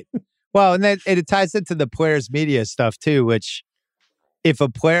 Right. Well, and then it ties into the players' media stuff too, which if a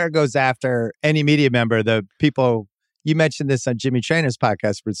player goes after any media member, the people, you mentioned this on Jimmy Trainor's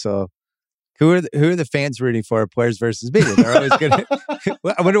podcast, Russillo, Who are the fans rooting for? Players versus media. They're always going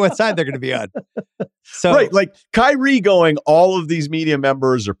to. I wonder what side they're going to be on. So, right, like Kyrie going, all of these media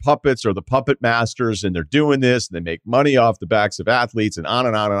members are puppets or the puppet masters, and they're doing this, and they make money off the backs of athletes, and on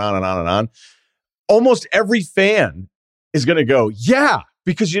and on and on and on and on. Almost every fan is going to go, yeah,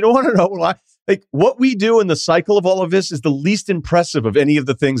 because you don't want to know why. Like what we do in the cycle of all of this is the least impressive of any of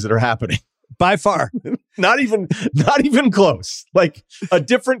the things that are happening. By far. Not even close. Like a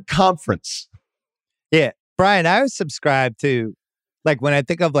different conference. Yeah. Bryan, I was subscribed to, like, when I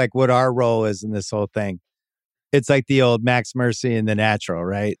think of like what our role is in this whole thing, it's like the old Max Mercy in The Natural,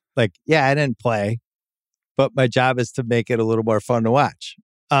 right? Like, yeah, I didn't play, but my job is to make it a little more fun to watch.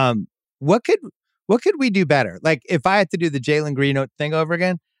 What could we do better? Like, if I had to do the Jalen Green thing over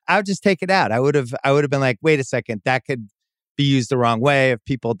again, I would just take it out. I would have been like, wait a second, that could be used the wrong way if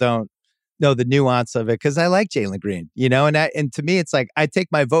people don't know the nuance of it. Because I like Jalen Green, and to me, it's like I take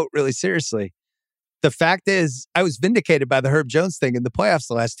my vote really seriously. The fact is, I was vindicated by the Herb Jones thing in the playoffs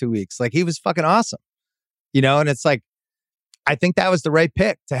the last 2 weeks. Like, he was fucking awesome, and it's like, I think that was the right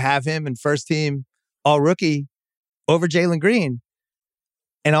pick to have him in first team all rookie over Jalen Green.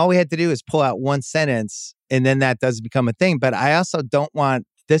 And all we had to do is pull out one sentence, and then that does become a thing. But I also don't want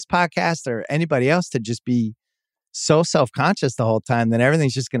this podcast or anybody else to just be so self-conscious the whole time that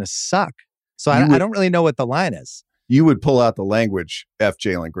everything's just going to suck. So I don't really know what the line is. You would pull out the language F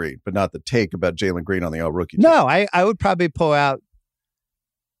Jalen Green, but not the take about Jalen Green on the all-rookie team. No, I would probably pull out,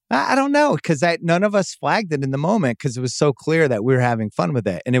 I don't know, because none of us flagged it in the moment because it was so clear that we were having fun with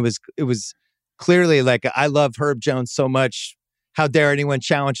it. And it was clearly like, I love Herb Jones so much. How dare anyone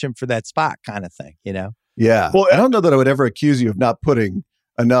challenge him for that spot kind of thing, Yeah. Well, I don't know that I would ever accuse you of not putting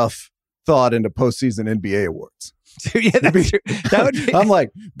enough thought into postseason NBA awards. Yeah, that's true. That would be... I'm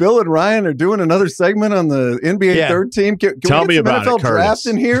like, Bill and Ryan are doing another segment on the NBA third team. Can Tell we get me some about NFL it, Curtis. draft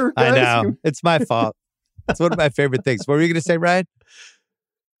in here, guys? I know. It's my fault. It's one of my favorite things. What were you going to say, Ryan?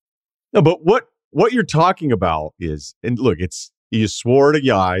 No, but what you're talking about is, and look, you swore at a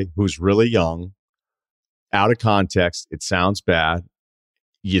guy who's really young, out of context. It sounds bad.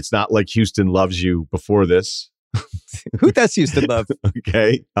 It's not like Houston loves you before this. Who does Houston love?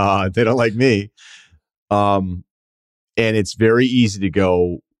 Okay. They don't like me. And it's very easy to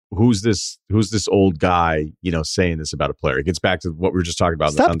go, who's this old guy, saying this about a player? It gets back to what we were just talking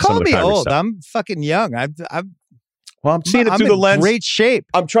about. Stop calling me old. Stuff. I'm fucking young. I'm seeing it through the lens. Great shape.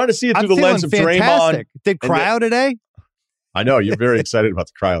 I'm trying to see it through the lens of fantastic. Draymond. Did cryo today? I know you're very excited about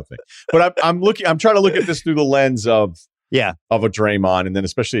the cryo thing, but I'm trying to look at this through the lens of a Draymond, and then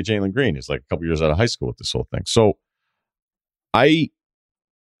especially a Jalen Green, who's like a couple years out of high school with this whole thing. So I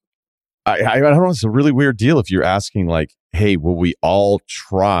don't know. It's a really weird deal if you're asking like, hey, will we all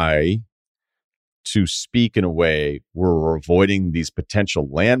try to speak in a way where we're avoiding these potential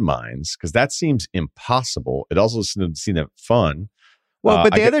landmines? Because that seems impossible. It also doesn't seem that fun. Well,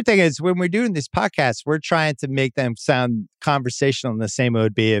 but the other thing is, when we're doing this podcast, we're trying to make them sound conversational in the same way it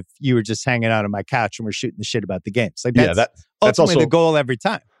would be if you were just hanging out on my couch and we're shooting the shit about the games. Like that's ultimately also the goal every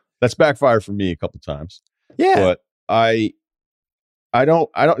time. That's backfired for me a couple times. Yeah, but I don't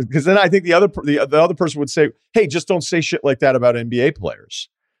because then I think the other person would say, hey, just don't say shit like that about NBA players.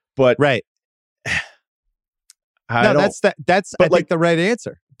 But right. That's I think the right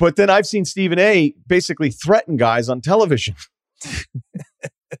answer. But then I've seen Stephen A basically threaten guys on television.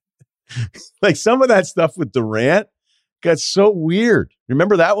 Like some of that stuff with Durant got so weird.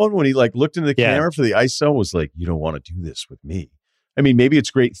 Remember that one when he like looked into the camera for the ISO and was like, you don't want to do this with me. I mean, maybe it's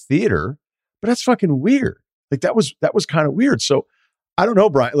great theater, but that's fucking weird. Like that was kind of weird. So I don't know,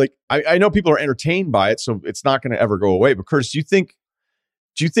 Bryan. Like I know people are entertained by it, so it's not going to ever go away. But Curtis, do you think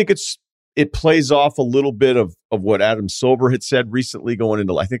it plays off a little bit of what Adam Silver had said recently going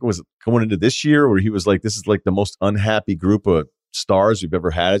into this year, where he was like, this is like the most unhappy group of stars we've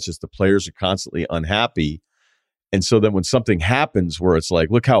ever had. It's just the players are constantly unhappy. And so then when something happens where it's like,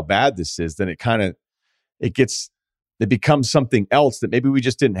 look how bad this is, then it becomes something else that maybe we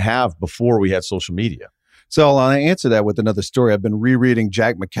just didn't have before we had social media. So I'll answer that with another story. I've been rereading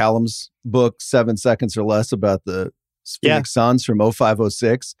Jack McCallum's book, 7 Seconds or Less, about the Phoenix Suns from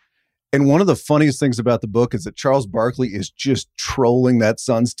 05-06. And one of the funniest things about the book is that Charles Barkley is just trolling that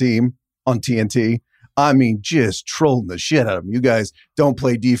Suns team on TNT. I mean, just trolling the shit out of them. You guys don't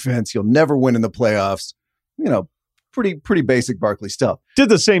play defense. You'll never win in the playoffs. Pretty basic Barkley stuff. Did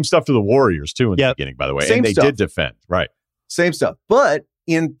the same stuff to the Warriors, too, in the beginning, by the way. And they did defend. Right. Same stuff. But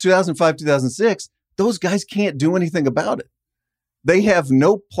in 2005, 2006, those guys can't do anything about it. They have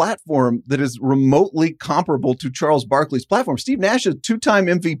no platform that is remotely comparable to Charles Barkley's platform. Steve Nash is a 2-time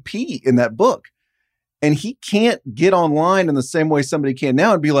MVP in that book. And he can't get online in the same way somebody can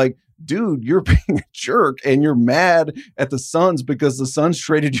now and be like, dude, you're being a jerk and you're mad at the Suns because the Suns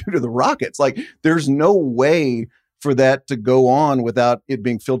traded you to the Rockets. Like, there's no way for that to go on without it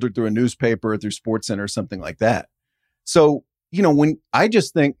being filtered through a newspaper or through SportsCenter or something like that. So, when I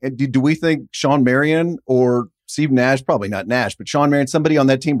just think, do we think Sean Marion or Steve Nash, probably not Nash, but Sean Marion, somebody on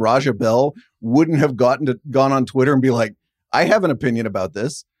that team, Raja Bell, wouldn't have gone on Twitter and be like, I have an opinion about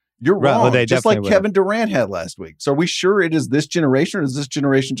this. You're wrong. Well, just like Kevin Durant had last week. So are we sure it is this generation, or does this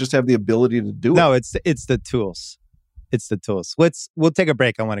generation just have the ability to do it? No, it's the tools. It's the tools. We'll take a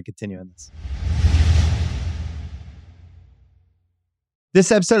break. I want to continue on this.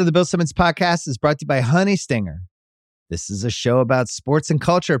 This episode of the Bill Simmons Podcast is brought to you by Honey Stinger. This is a show about sports and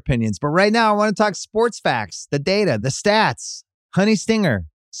culture opinions, but right now I want to talk sports facts, the data, the stats. Honey Stinger,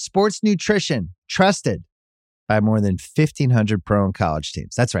 sports nutrition, trusted by more than 1,500 pro and college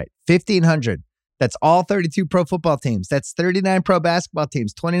teams. That's right, 1,500. That's all 32 pro football teams. That's 39 pro basketball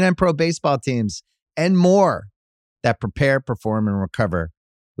teams, 29 pro baseball teams, and more that prepare, perform, and recover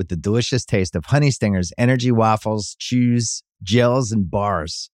with the delicious taste of Honey Stinger's energy waffles, chews, gels, and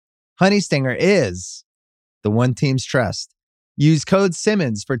bars. Honey Stinger is the one teams trust. Use code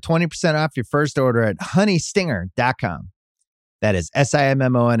Simmons for 20% off your first order at honeystinger.com. That is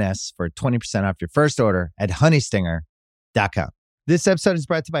SIMMONS for 20% off your first order at honeystinger.com. This episode is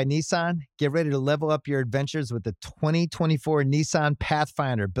brought to you by Nissan. Get ready to level up your adventures with the 2024 Nissan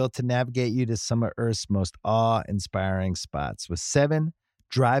Pathfinder, built to navigate you to some of Earth's most awe-inspiring spots. With 7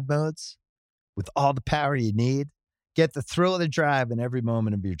 drive modes, with all the power you need, get the thrill of the drive in every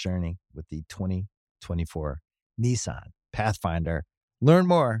moment of your journey with the 2024 Nissan Pathfinder. Learn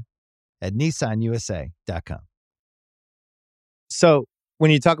more at nissanusa.com. So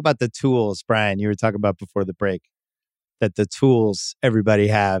when you talk about the tools, Bryan, you were talking about before the break, that the tools everybody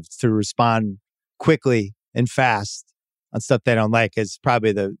have to respond quickly and fast on stuff they don't like is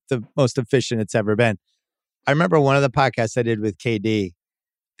probably the most efficient it's ever been. I remember one of the podcasts I did with KD, I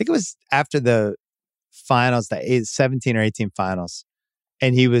think it was after the finals, the 17 or 18 finals.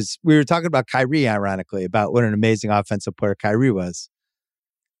 And we were talking about Kyrie, ironically, about what an amazing offensive player Kyrie was.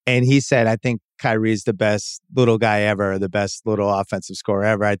 And he said, I think Kyrie's the best little guy ever, the best little offensive scorer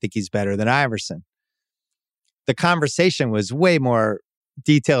ever. I think he's better than Iverson. The conversation was way more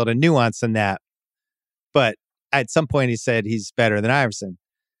detailed and nuanced than that. But at some point he said he's better than Iverson.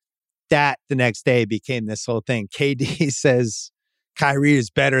 That the next day became this whole thing. KD says Kyrie is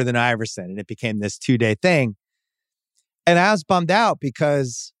better than Iverson. And it became this 2-day thing. And I was bummed out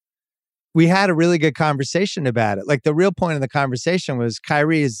because we had a really good conversation about it. Like, the real point of the conversation was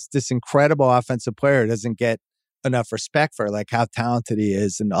Kyrie is this incredible offensive player, doesn't get enough respect for like how talented he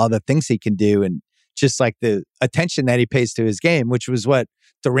is and all the things he can do. And just like the attention that he pays to his game, which was what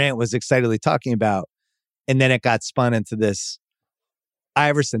Durant was excitedly talking about. And then it got spun into this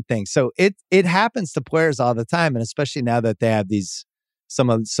Iverson thing. So it happens to players all the time. And especially now that they have some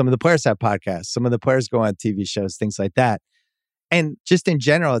of the players have podcasts, some of the players go on TV shows, things like that. And just in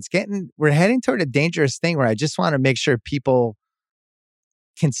general, we're heading toward a dangerous thing where I just want to make sure people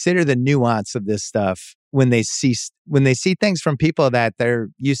consider the nuance of this stuff when they see things from people that they're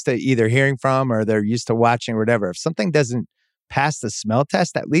used to either hearing from or they're used to watching or whatever. If something doesn't pass the smell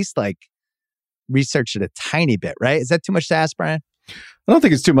test, at least like research it a tiny bit, right? Is that too much to ask, Bryan? I don't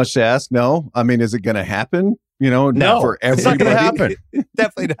think it's too much to ask. No. I mean, is it going to happen? No, for everybody. It's not going to happen.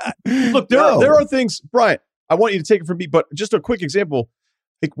 Definitely not. Look, there are things, Bryan, I want you to take it from me, but just a quick example,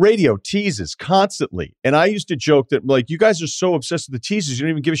 like radio teases constantly. And I used to joke that, like, you guys are so obsessed with the teases, you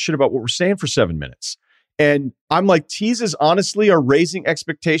don't even give a shit about what we're saying for 7 minutes. And I'm like, teases honestly are raising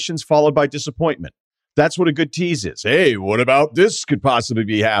expectations followed by disappointment. That's what a good tease is. Hey, what about this could possibly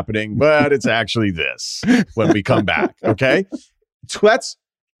be happening, but it's actually this when we come back. Okay. So that's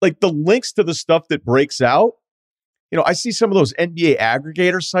like the links to the stuff that breaks out. I see some of those NBA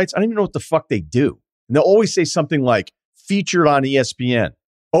aggregator sites. I don't even know what the fuck they do. And they'll always say something like featured on ESPN.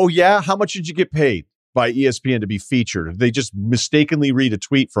 Oh yeah? How much did you get paid by ESPN to be featured? They just mistakenly read a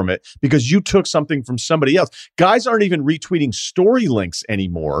tweet from it because you took something from somebody else. Guys aren't even retweeting story links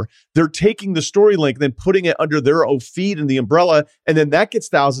anymore. They're taking the story link, then putting it under their own feed in the umbrella. And then that gets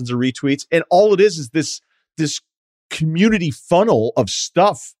thousands of retweets. And all it is this community funnel of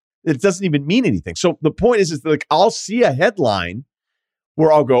stuff. It doesn't even mean anything. So the point is like, I'll see a headline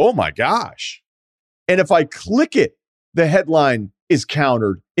where I'll go, oh my gosh. And if I click it, the headline is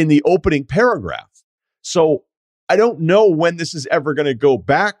countered in the opening paragraph. So I don't know when this is ever going to go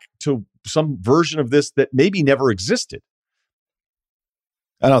back to some version of this that maybe never existed.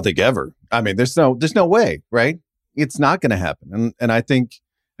 I don't think ever. I mean, there's no way, right? It's not going to happen. And I think,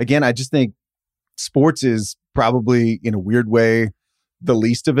 again, I just think sports is probably in a weird way the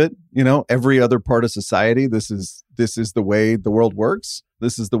least of it. You know, every other part of society, this is the way the world works.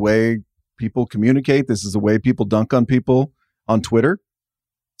 This is the way people communicate. This is the way people dunk on people on Twitter.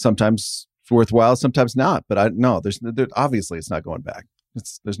 Sometimes it's worthwhile, sometimes not. But obviously it's not going back.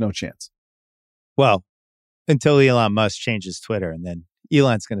 There's no chance. Well, until Elon Musk changes Twitter, and then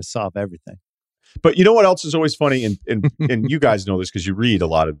Elon's going to solve everything. But you know what else is always funny, and you guys know this because you read a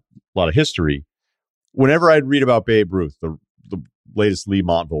lot of history. Whenever I'd read about Babe Ruth, the latest Lee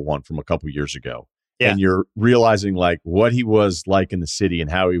Montville one from a couple years ago, and you're realizing like what he was like in the city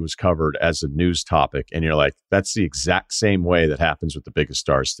and how he was covered as a news topic, and you're like, that's the exact same way that happens with the biggest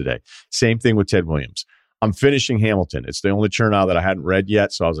stars today. Same thing with Ted Williams. I'm finishing Hamilton. It's the only Chernow that I hadn't read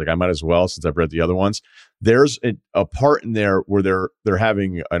yet, so I was like, I might as well since I've read the other ones. There's a part in there where they're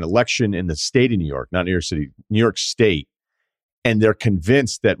having an election in the state of New York, not New York City, New York State, and they're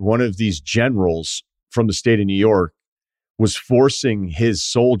convinced that one of these generals from the state of New York was forcing his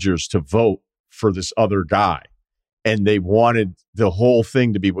soldiers to vote for this other guy, and they wanted the whole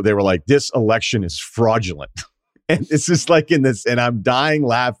thing to be. They were like, "This election is fraudulent." And it's just like in this, and I'm dying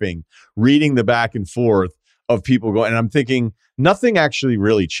laughing, reading the back and forth of people going, and I'm thinking nothing actually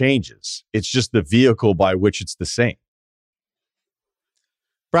really changes. It's just the vehicle by which it's the same.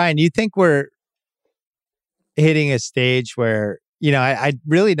 Bryan, you think we're hitting a stage where, you know, I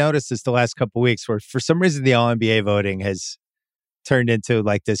really noticed this the last couple of weeks where for some reason the All-NBA voting has turned into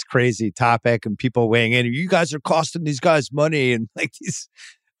like this crazy topic and people weighing in. You guys are costing these guys money. And like these,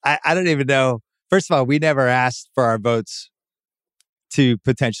 I don't even know. First of all, we never asked for our votes to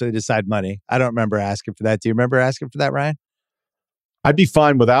potentially decide money. I don't remember asking for that. Do you remember asking for that, Ryan? I'd be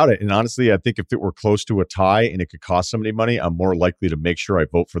fine without it. And honestly, I think if it were close to a tie and it could cost somebody money, I'm more likely to make sure I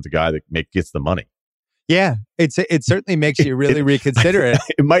vote for the guy that gets the money. Yeah, it certainly makes you really reconsider it.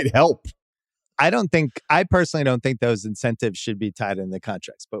 It might help. I personally don't think those incentives should be tied in the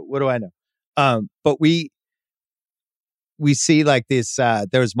contracts, but what do I know? But we see like this,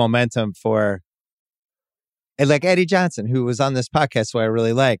 there was momentum for, and like Eddie Johnson, who was on this podcast, who I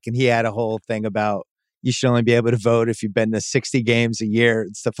really like, and he had a whole thing about you should only be able to vote if you've been to 60 games a year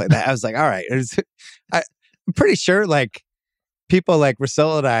and stuff like that. I was like, all right. I'm pretty sure like people like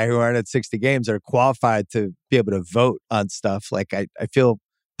Russillo and I who aren't at 60 games are qualified to be able to vote on stuff. Like I feel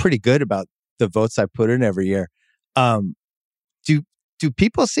pretty good about the votes I put in every year. Do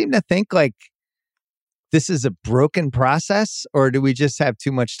people seem to think like this is a broken process, or do we just have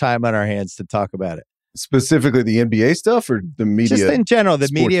too much time on our hands to talk about it? Specifically the NBA stuff or the media? Just in general, the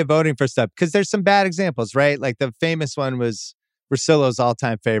media voting for stuff. Because there's some bad examples, right? Like the famous one was Russillo's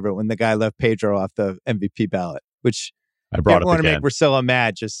all-time favorite when the guy left Pedro off the MVP ballot, which I brought up want to again. make Russillo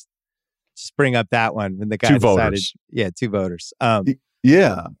mad. Just bring up that one when the guy decided. Yeah, two voters.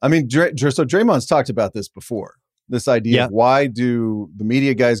 Yeah. I mean, so Draymond's talked about this before. This idea of why do the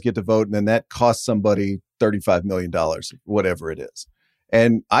media guys get to vote and then that costs somebody $35 million, whatever it is.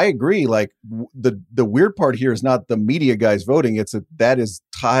 And I agree, like the weird part here is not the media guys voting, it's that is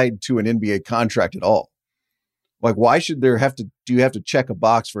tied to an NBA contract at all. Like, why should do you have to check a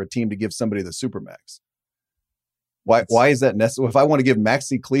box for a team to give somebody the Supermax? Why is that necessary? If I want to give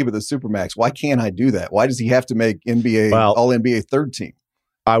Maxi Kleber the Supermax, why can't I do that? Why does he have to make all NBA third team?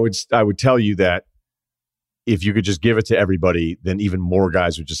 I would tell you that if you could just give it to everybody, then even more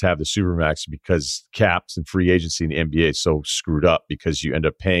guys would just have the Supermax because caps and free agency in the NBA is so screwed up because you end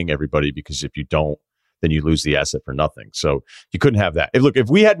up paying everybody because if you don't, then you lose the asset for nothing. So you couldn't have that. If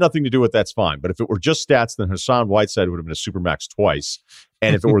we had nothing to do with that's fine. But if it were just stats, then Hassan Whiteside would have been a Supermax twice.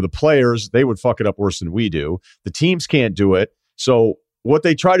 And if it were the players, they would fuck it up worse than we do. The teams can't do it. So what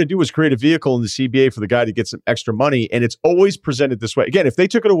they try to do is create a vehicle in the CBA for the guy to get some extra money, and it's always presented this way. Again, if they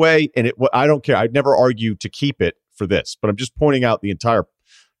took it away, and I don't care. I'd never argue to keep it for this, but I'm just pointing out the entire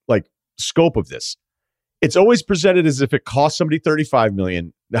scope of this. It's always presented as if it costs somebody $35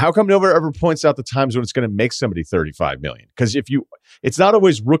 million. How come nobody ever points out the times when it's going to make somebody $35 million? Because it's not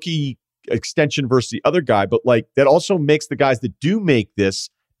always rookie extension versus the other guy, but that also makes the guys that do make this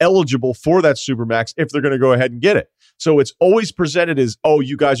eligible for that Supermax if they're going to go ahead and get it. So it's always presented as, oh,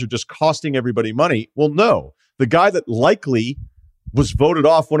 you guys are just costing everybody money. Well, no. The guy that likely was voted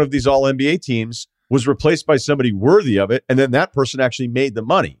off one of these all-NBA teams was replaced by somebody worthy of it, and then that person actually made the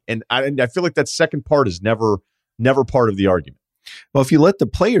money. And I feel like that second part is never part of the argument. Well, if you let the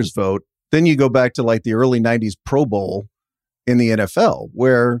players vote, then you go back to the early 90s Pro Bowl in the NFL,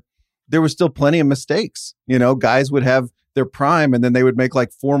 where there was still plenty of mistakes. You know, guys would have their prime, and then they would make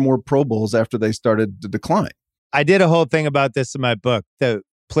 4 more Pro Bowls after they started to decline. I did a whole thing about this in my book. The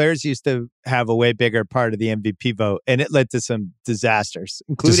players used to have a way bigger part of the MVP vote, and it led to some disasters,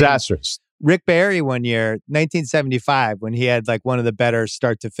 including Rick Barry one year, 1975, when he had like one of the better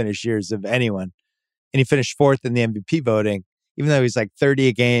start to finish years of anyone, and he finished fourth in the MVP voting, even though he was like 30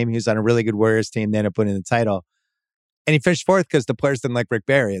 a game. He was on a really good Warriors team. They ended up winning the title. And he finished fourth because the players didn't like Rick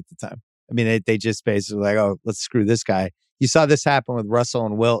Barry at the time. I mean, they just basically like, oh, let's screw this guy. You saw this happen with Russell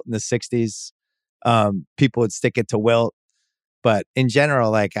and Wilt in the 60s. People would stick it to Wilt. But in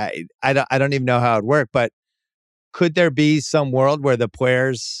general, like I don't even know how it worked. But could there be some world where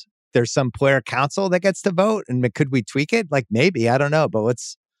there's some player council that gets to vote? And could we tweak it? Like maybe, I don't know. But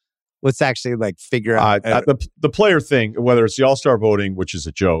let's actually like figure out. The player thing, whether it's the All-Star voting, which is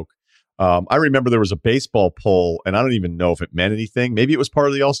a joke. I remember there was a baseball poll, and I don't even know if it meant anything. Maybe it was part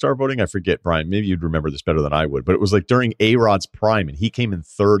of the All-Star voting. I forget, Brian. Maybe you'd remember this better than I would. But it was like during A-Rod's prime, and he came in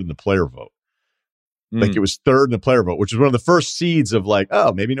third in the player vote. Like it was third in the player vote, which was one of the first seeds of like,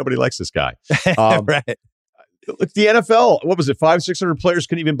 oh, maybe nobody likes this guy. Right. Look, the NFL, what was it? 500-600 players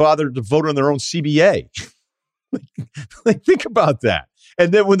couldn't even bother to vote on their own CBA. like, think about that.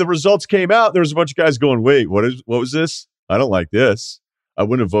 And then when the results came out, there was a bunch of guys going, wait, what was this? I don't like this. I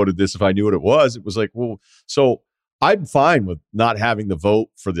wouldn't have voted this if I knew what it was. It was like, well, so I'm fine with not having the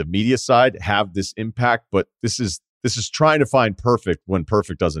vote for the media side have this impact, but this is trying to find perfect when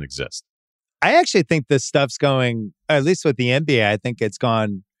perfect doesn't exist. I actually think this stuff's going, at least with the NBA, I think it's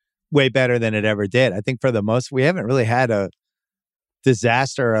gone way better than it ever did. I think for the most, we haven't really had a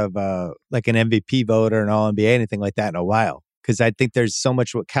disaster of like an MVP vote or an All-NBA, anything like that in a while. Because I think there's so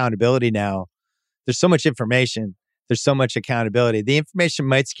much accountability now. There's so much information. There's so much accountability. The information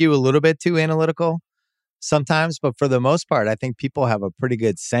might skew a little bit too analytical sometimes, but for the most part, I think people have a pretty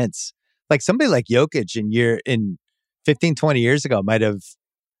good sense. Like somebody like Jokic in 15, 20 years ago might have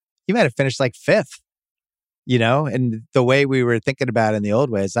finished like fifth, and the way we were thinking about it in the old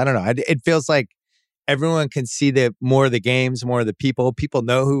ways, I don't know. It feels like everyone can see more of the games, more of the people. People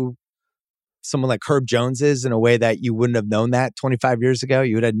know who someone like Herb Jones is in a way that you wouldn't have known that 25 years ago.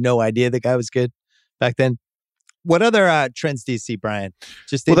 You would have no idea the guy was good back then. What other trends do you see, Brian?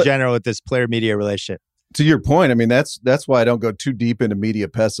 Just in general with this player-media relationship? To your point, I mean, that's why I don't go too deep into media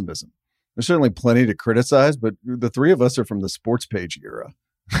pessimism. There's certainly plenty to criticize, but the three of us are from the sports page era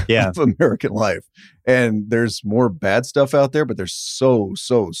of American life. And there's more bad stuff out there, but there's so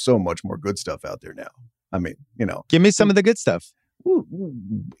much more good stuff out there now. I mean, Give me some of the good stuff.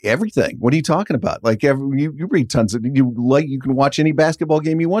 Everything. What are you talking about? Like you read tons of you can watch any basketball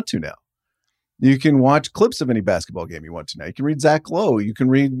game you want to now. You can watch clips of any basketball game you want to now. You can read Zach Lowe. You can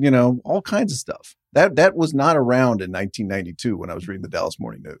read, all kinds of stuff. That was not around in 1992 when I was reading the Dallas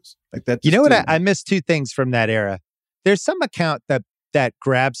Morning News. Like that. You know what? I missed two things from that era. There's some account that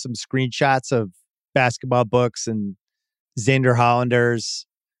grabs some screenshots of basketball books and Xander Hollander's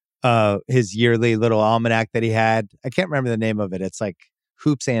his yearly little almanac that he had. I can't remember the name of it. It's like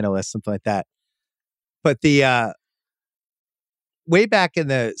Hoops Analyst, something like that. But the way back in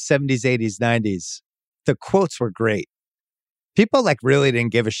the 70s, 80s, 90s, the quotes were great. People like really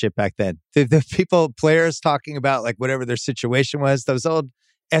didn't give a shit back then. The players talking about like whatever their situation was, those old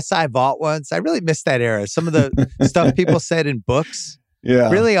SI Vault ones. I really missed that era. Some of the stuff people said in books. Yeah.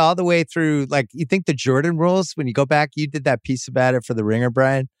 Really all the way through, like you think the Jordan rules, when you go back, you did that piece about it for the Ringer,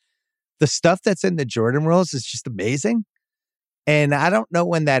 Brian. The stuff that's in the Jordan rules is just amazing. And I don't know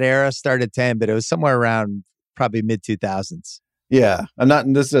when that era started to end, but it was somewhere around probably mid-2000s. Yeah.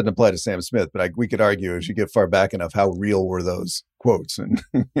 This doesn't apply to Sam Smith, but we could argue as you get far back enough, how real were those quotes? And,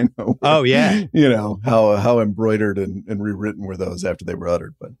 oh, yeah. How embroidered and rewritten were those after they were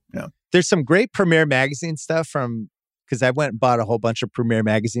uttered. But yeah. There's some great Premiere Magazine stuff because I went and bought a whole bunch of Premiere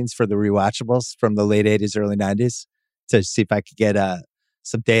magazines for the rewatchables from the late 80s, early 90s to see if I could get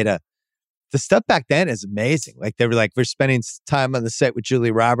some data. The stuff back then is amazing. Like they were like, we're spending time on the set with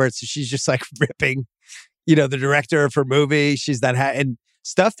Julie Roberts. And she's just like ripping, the director of her movie. She's not and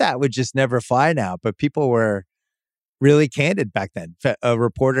stuff that would just never fly now. But people were really candid back then. A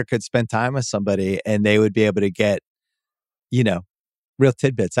reporter could spend time with somebody and they would be able to get, real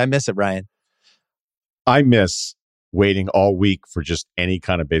tidbits. I miss it, Ryan. I miss waiting all week for just any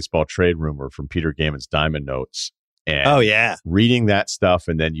kind of baseball trade rumor from Peter Gayman's Diamond Notes. And reading that stuff,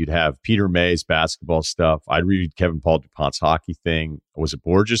 and then you'd have Peter May's basketball stuff. I'd read Kevin Paul DuPont's hockey thing. Was it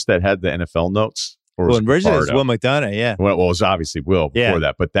Borges that had the NFL notes? Or well, Borges is Will McDonough, yeah. Well, it was obviously Will before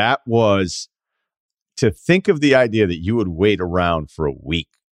that. But that was to think of the idea that you would wait around for a week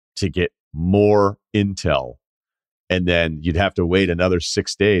to get more intel, and then you'd have to wait another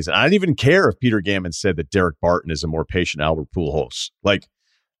 6 days. And I didn't even care if Peter Gayman said that Derek Barton is a more patient Albert Pujols. Like,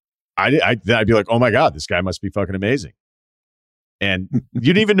 I'd be like, oh my God, this guy must be fucking amazing. And you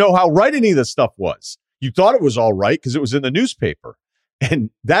didn't even know how right any of this stuff was. You thought it was all right because it was in the newspaper.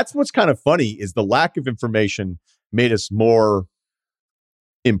 And that's what's kind of funny is the lack of information made us more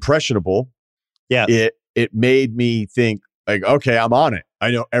impressionable. Yeah. It made me think like, okay, I'm on it.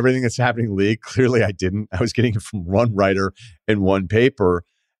 I know everything that's happening in the league. Clearly I didn't. I was getting it from one writer and one paper.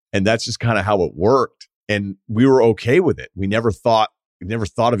 And that's just kind of how it worked. And we were okay with it. We never thought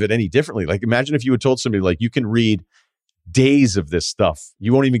of it any differently. Like, imagine if you had told somebody, like, you can read days of this stuff.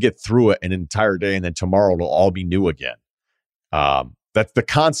 You won't even get through it an entire day. And then tomorrow it'll all be new again. That's the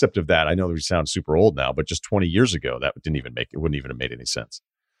concept of that. I know we sound super old now, but just 20 years ago, that wouldn't even have made any sense.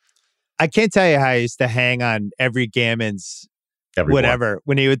 I can't tell you how I used to hang on every Gammon's whatever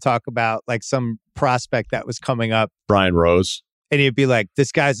when he would talk about like some prospect that was coming up. Brian Rose. And he'd be like,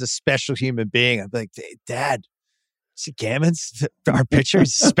 this guy's a special human being. I'd be like, Dad, see Gammon's our pitcher?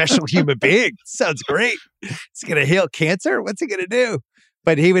 He's a special human being. Sounds great. He's going to heal cancer? What's he going to do?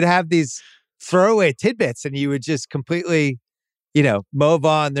 But he would have these throwaway tidbits and you would just completely, move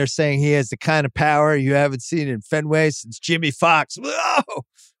on. They're saying he has the kind of power you haven't seen in Fenway since Jimmy Fox.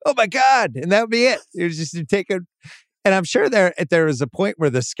 Oh my God. And that would be it. It was just taking. And I'm sure there was a point where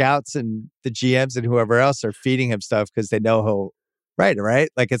the scouts and the GMs and whoever else are feeding him stuff because they know he'll write it, right?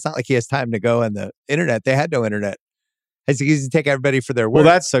 Like, it's not like he has time to go on the internet. They had no internet. It's easy to take everybody for their word.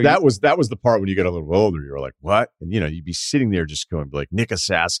 Well, that was the part when you get a little older. You were like, what? And, you'd be sitting there just going like, Nick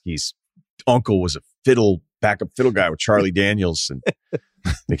Osaski's uncle was a backup fiddle guy with Charlie Daniels. And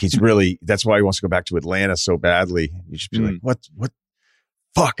like, that's why he wants to go back to Atlanta so badly. You should be like, what?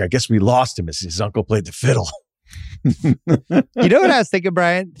 Fuck, I guess we lost him as his uncle played the fiddle. You know what I was thinking,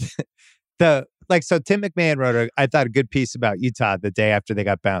 Brian? So Tim McMahon wrote I thought a good piece about Utah the day after they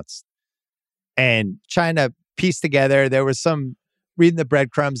got bounced, and trying to piece together. There was some reading the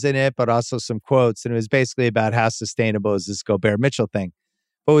breadcrumbs in it, but also some quotes, and it was basically about how sustainable is this Gobert Mitchell thing.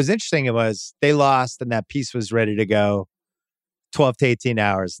 What was interesting was they lost, and that piece was ready to go 12 to 18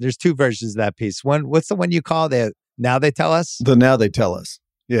 hours. There's two versions of that piece. One, what's the one you call the Now They Tell Us? The Now They Tell Us.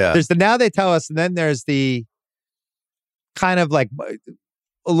 Yeah. There's the Now They Tell Us, and then there's the kind of like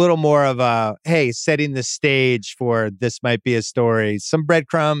a little more of a, hey, setting the stage for this might be a story. Some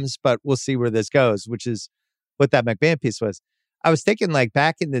breadcrumbs, but we'll see where this goes, which is what that McMahon piece was. I was thinking like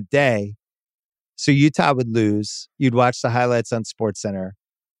back in the day, so Utah would lose. You'd watch the highlights on SportsCenter.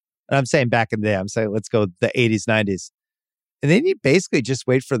 And I'm saying back in the day, I'm saying let's go the 80s, 90s. And then you basically just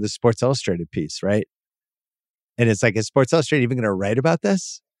wait for the Sports Illustrated piece, right? And it's like, is Sports Illustrated even going to write about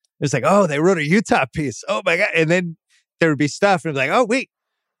this? It's like, oh, they wrote a Utah piece. Oh my God. And then there would be stuff. And it'd be like, oh, wait,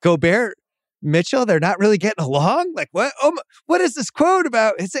 Gobert, Mitchell, they're not really getting along? Like, what? Oh, what is this quote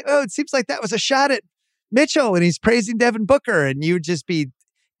about? It's like, oh, it seems like that was a shot at Mitchell and he's praising Devin Booker. And you would just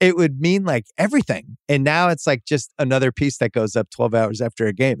it would mean like everything. And now it's like just another piece that goes up 12 hours after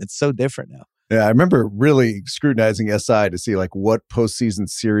a game. It's so different now. Yeah, I remember really scrutinizing SI to see like what postseason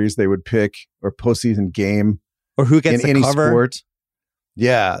series they would pick or postseason game. Or who gets in the any cover. Sport.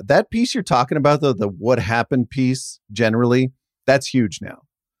 Yeah, that piece you're talking about, though, the what happened piece, generally, that's huge now.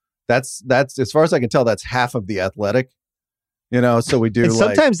 That's as far as I can tell, that's half of the Athletic. So we do. And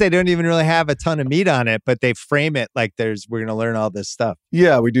sometimes they don't even really have a ton of meat on it, but they frame it like we're going to learn all this stuff.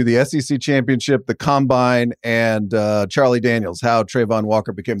 Yeah, we do the SEC championship, the combine, and Charlie Daniels, how Trayvon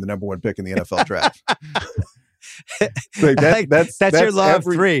Walker became the number one pick in the NFL draft. That's your law of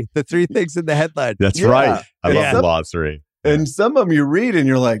three. The three things in the headline. That's right. I love the law of three. And some of them you read and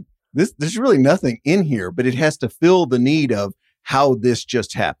you're like, there's really nothing in here, but it has to fill the need of how this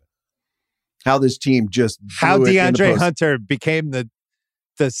just happened. How this team just how DeAndre Hunter became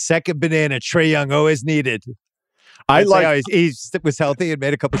the second banana Trae Young always needed. I like how he was healthy and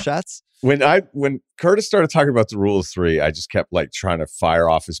made a couple shots. When Curtis started talking about the rule of three, I just kept like trying to fire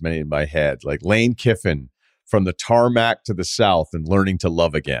off as many in my head, like Lane Kiffin from the tarmac to the south and learning to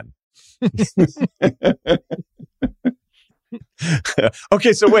love again.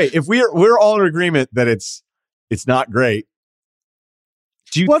 Okay, so wait, if we're all in agreement that it's not great.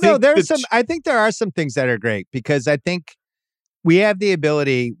 I think there are some things that are great because I think we have the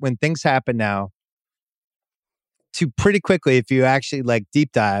ability when things happen now to pretty quickly, if you actually like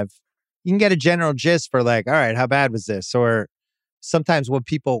deep dive, you can get a general gist for like, all right, how bad was this? Or sometimes what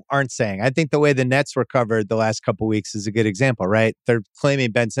people aren't saying. I think the way the Nets were covered the last couple of weeks is a good example, right? They're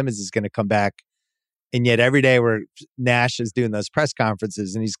claiming Ben Simmons is going to come back. And yet every day where Nash is doing those press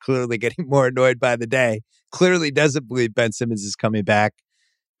conferences and he's clearly getting more annoyed by the day, clearly doesn't believe Ben Simmons is coming back.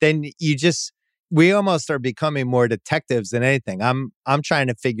 Then we almost are becoming more detectives than anything. I'm trying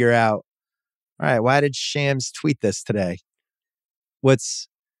to figure out, all right, why did Shams tweet this today?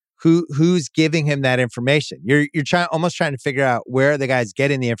 Who's giving him that information? You're almost trying to figure out where the guy's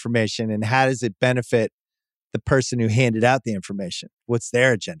getting the information and how does it benefit the person who handed out the information. What's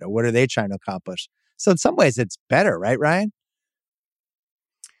their agenda? What are they trying to accomplish? So in some ways it's better, right, Ryan?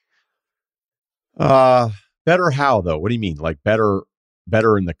 Better how though? What do you mean? Like better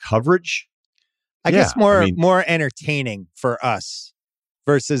in the coverage? I guess more entertaining for us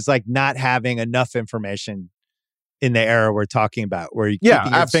versus like not having enough information in the era we're talking about, where you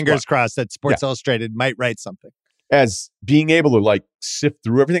keep your fingers crossed that Sports Illustrated might write something. As being able to like sift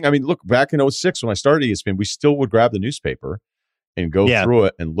through everything. I mean, look, back in 2006 when I started ESPN, we still would grab the newspaper and go through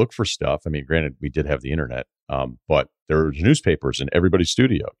it and look for stuff. I mean, granted, we did have the internet, but there was newspapers in everybody's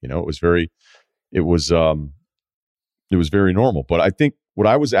studio. You know, it was very normal. But I think what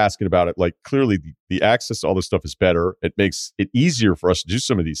I was asking about it, like clearly the access to all this stuff is better. It makes it easier for us to do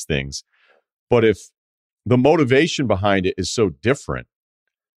some of these things. But if the motivation behind it is so different,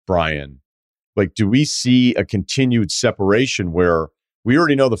 Bryan, like, do we see a continued separation where we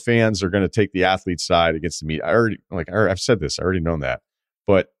already know the fans are going to take the athlete side against the media? I've said this, I already know that.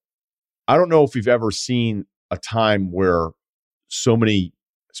 But I don't know if we've ever seen a time where so many,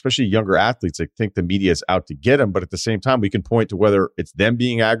 especially younger athletes, like think the media is out to get them. But at the same time, we can point to whether it's them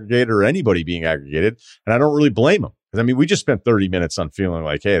being aggregated or anybody being aggregated. And I don't really blame them. Because I mean, we just spent 30 minutes on feeling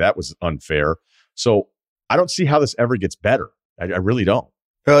like, hey, that was unfair. So I don't see how this ever gets better. I really don't.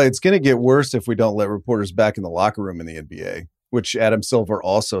 Well, it's going to get worse if we don't let reporters back in the locker room in the NBA, which Adam Silver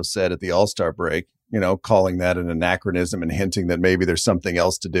also said at the All-Star break, you know, calling that an anachronism and hinting that maybe there's something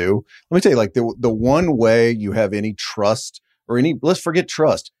else to do. Let me tell you, like the one way you have any trust or let's forget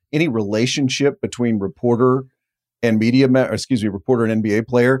trust, any relationship between reporter and reporter and NBA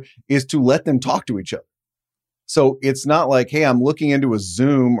player is to let them talk to each other. So it's not like, hey, I'm looking into a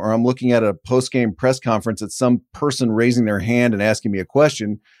Zoom or I'm looking at a post-game press conference at some person raising their hand and asking me a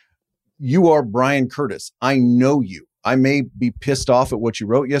question. You are Bryan Curtis. I know you. I may be pissed off at what you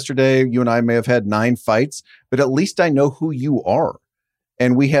wrote yesterday. You and I may have had 9 fights, but at least I know who you are.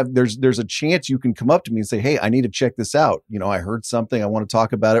 And there's a chance you can come up to me and say, hey, I need to check this out. You know, I heard something. I want to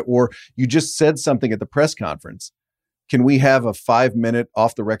talk about it. Or you just said something at the press conference. Can we have a 5-minute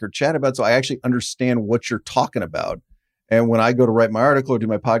off the record chat about it so I actually understand what you're talking about? And when I go to write my article or do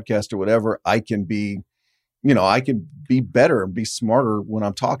my podcast or whatever, I can be better and be smarter when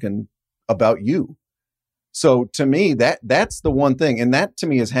I'm talking about you. So to me, that's the one thing. And that to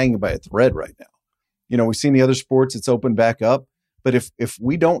me is hanging by a thread right now. You know, we've seen the other sports, it's opened back up. But if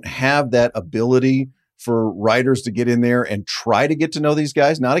we don't have that ability for writers to get in there and try to get to know these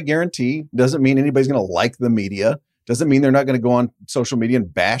guys, not a guarantee, doesn't mean anybody's going to like the media. Doesn't mean they're not going to go on social media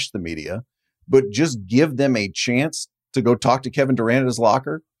and bash the media, but just give them a chance to go talk to Kevin Durant at his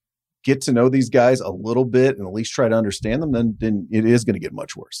locker, get to know these guys a little bit and at least try to understand them, then it is going to get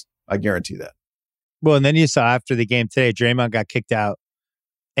much worse. I guarantee that. Well, and then you saw after the game today, Draymond got kicked out.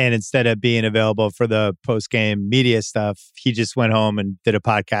 And instead of being available for the post-game media stuff, he just went home and did a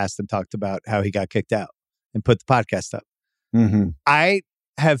podcast and talked about how he got kicked out and put the podcast up. Mm-hmm. I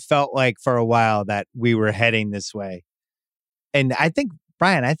have felt like for a while that we were heading this way. And I think,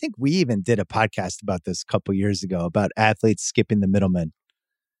 Bryan, we even did a podcast about this a couple years ago about athletes skipping the middleman,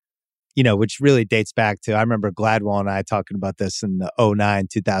 you know, which really dates back to, I remember Gladwell and I talking about this in the 2009,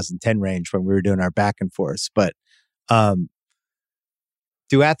 2010 range when we were doing our back and forth. But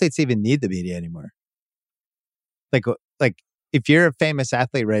do athletes even need the media anymore? Like if you're a famous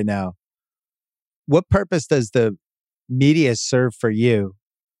athlete right now, what purpose does the media serve for you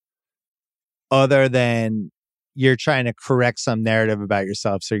other than you're trying to correct some narrative about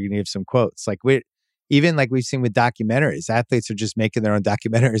yourself so you can give some quotes? Like we've seen with documentaries, athletes are just making their own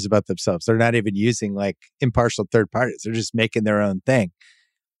documentaries about themselves. They're not even using like impartial third parties. They're just making their own thing.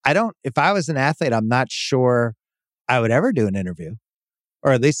 If I was an athlete, I'm not sure I would ever do an interview,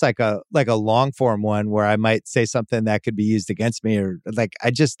 or at least like a long form one where I might say something that could be used against me, or like,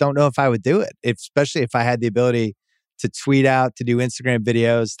 I just don't know if I would do it, especially if I had the ability to tweet out, to do Instagram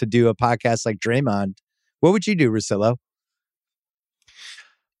videos, to do a podcast like Draymond. What would you do, Russillo?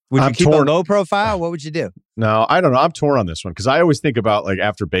 Would you keep a low profile? What would you do? No, I don't know. I'm torn on this one because I always think about like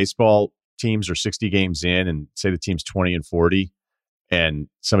after baseball teams are 60 games in and say the team's 20-40 and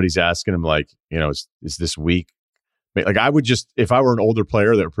somebody's asking them like, you know, is this week? Like I would just, if I were an older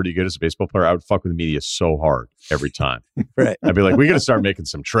player that were pretty good as a baseball player, I would fuck with the media so hard every time. Right. I'd be like, we got to start making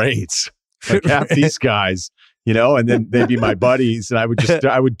some trades. Like half these guys, you know, and then they'd be my buddies and I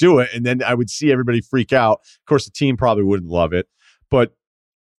would do it. And then I would see everybody freak out. Of course, the team probably wouldn't love it, but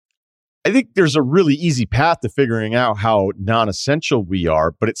I think there's a really easy path to figuring out how non-essential we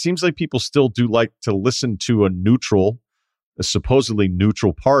are, but it seems like people still do like to listen to a supposedly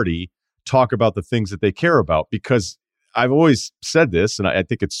neutral party talk about the things that they care about, because I've always said this, and I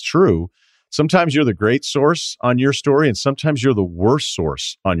think it's true, Sometimes you're the great source on your story, and sometimes you're the worst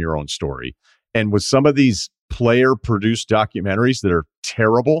source on your own story. And with some of these player-produced documentaries that are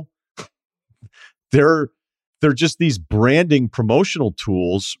terrible, they're just these branding promotional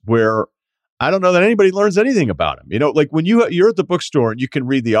tools where I don't know that anybody learns anything about them. You know, like when you're at the bookstore and you can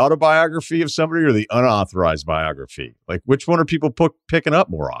read the autobiography of somebody or the unauthorized biography. Like, which one are people picking up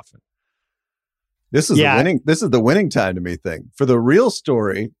more often? This is the winning time to me thing. For the real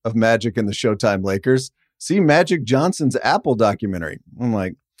story of Magic and the Showtime Lakers, see Magic Johnson's Apple documentary. I'm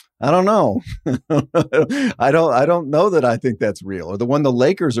like, I don't know. I don't know that I think that's real. Or the one the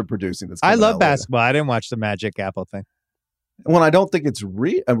Lakers are producing. I love basketball. I didn't watch the Magic Apple thing. Well, I don't think it's a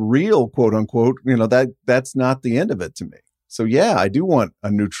real quote unquote, that's not the end of it to me. So yeah, I do want a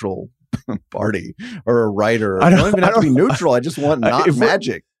neutral party or a writer. I don't even have to be neutral. I just want not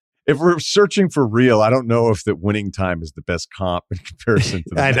Magic. If we're searching for real, I don't know if that Winning Time is the best comp in comparison to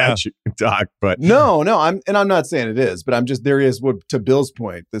the Magic doc. But no, I'm not saying it is, but there is to Bill's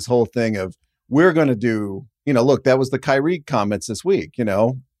point, this whole thing of we're going to do, look, that was the Kyrie comments this week.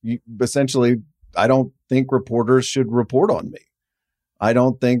 Essentially, I don't think reporters should report on me. I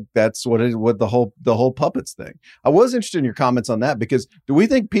don't think that's what the whole puppets thing. I was interested in your comments on that because do we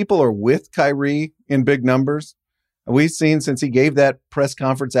think people are with Kyrie in big numbers? We've seen since he gave that press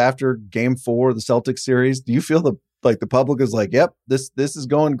conference after Game 4 of the Celtics series. Do you feel the public is like, yep, this is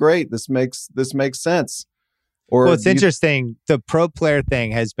going great. This makes sense. Or well, it's interesting. The pro player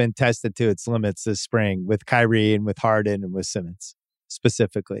thing has been tested to its limits this spring with Kyrie and with Harden and with Simmons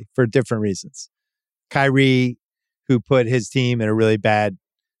specifically for different reasons. Kyrie, who put his team in a really bad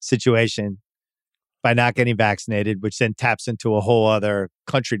situation by not getting vaccinated, which then taps into a whole other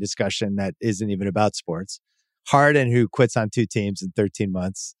country discussion that isn't even about sports. Harden, who quits on 2 teams in 13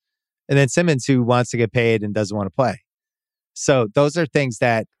 months. And then Simmons, who wants to get paid and doesn't want to play. So those are things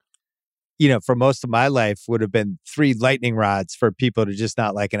that, for most of my life would have been 3 lightning rods for people to just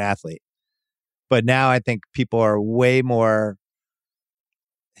not like an athlete. But now I think people are way more,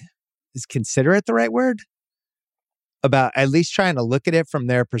 is considerate the right word? About at least trying to look at it from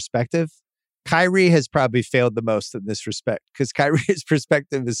their perspective. Kyrie has probably failed the most in this respect because Kyrie's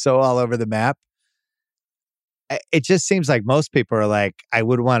perspective is so all over the map. It just seems like most people are like, I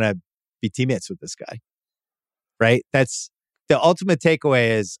would want to be teammates with this guy, right? That's the ultimate takeaway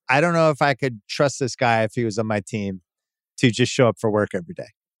is, I don't know if I could trust this guy if he was on my team to just show up for work every day.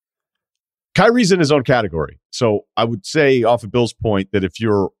 Kyrie's in his own category. So I would say off of Bill's point that if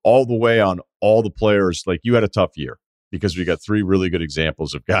you're all the way on all the players, like you had a tough year because we got 3 really good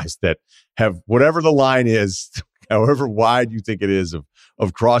examples of guys that have whatever the line is, however wide you think it is of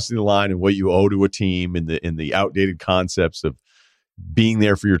crossing the line and what you owe to a team in the outdated concepts of being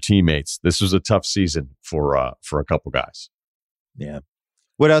there for your teammates. This was a tough season for a couple guys. Yeah.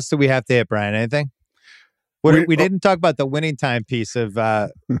 What else do we have to hit, Bryan? Anything? We didn't talk about the Winning Time piece of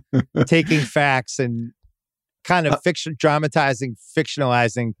taking facts and kind of dramatizing,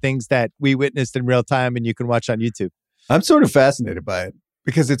 fictionalizing things that we witnessed in real time and you can watch on YouTube. I'm sort of fascinated by it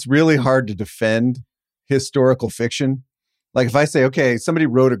because it's really hard to defend historical fiction. Like if I say, okay, somebody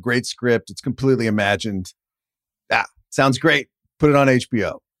wrote a great script, it's completely imagined. Sounds great. Put it on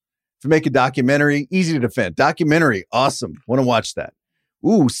HBO. If you make a documentary, easy to defend. Documentary, awesome. Want to watch that.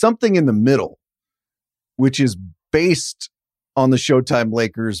 Ooh, something in the middle, which is based on the Showtime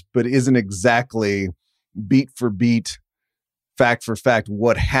Lakers, but isn't exactly beat for beat, fact for fact,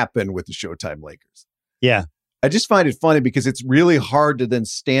 what happened with the Showtime Lakers. Yeah. I just find it funny because it's really hard to then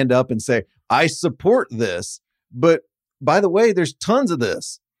stand up and say, I support this. But by the way, there's tons of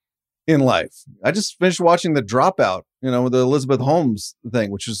this in life. I just finished watching The Dropout, with the Elizabeth Holmes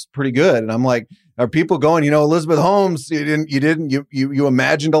thing, which is pretty good. And I'm like, are people going, Elizabeth Holmes, you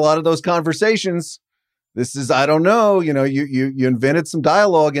imagined a lot of those conversations. This is, I don't know, you invented some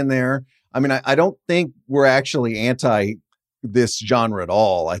dialogue in there. I mean, I don't think we're actually anti this genre at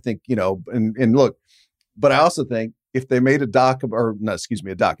all. I think, and look, but I also think if they made a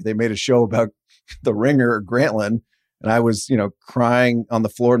if they made a show about the Ringer or Grantland, and I was, crying on the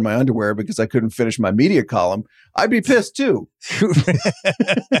floor in my underwear because I couldn't finish my media column, I'd be pissed too.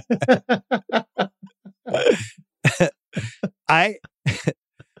 I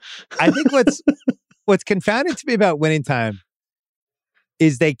think what's confounding to me about Winning Time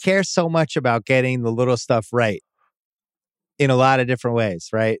is they care so much about getting the little stuff right in a lot of different ways,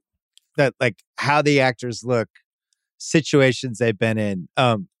 right? That like how the actors look, situations they've been in,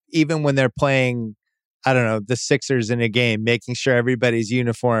 even when they're playing, I don't know, the Sixers in a game, making sure everybody's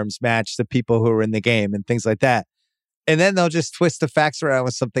uniforms match the people who are in the game and things like that. And then they'll just twist the facts around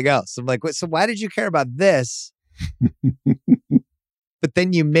with something else. I'm like, so why did you care about this? but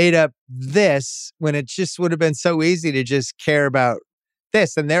then you made up this when it just would have been so easy to just care about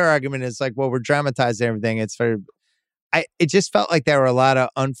this. And their argument is like, well, we're dramatizing everything. It just felt like there were a lot of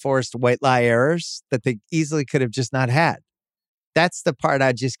unforced white lie errors that they easily could have just not had. That's the part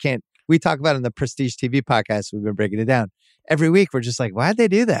I just can't. We talk about in the Prestige TV podcast. We've been breaking it down every week. We're just like, why'd they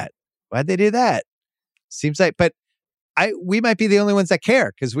do that? Why'd they do that? Seems like, but we might be the only ones that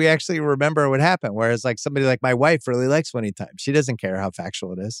care because we actually remember what happened. Whereas like somebody like my wife really likes Winning Time. She doesn't care how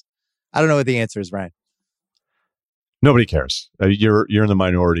factual it is. I don't know what the answer is, Ryan. Nobody cares. You're in the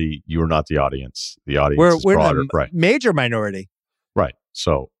minority. You are not the audience. The audience is broader, right? Major minority, right?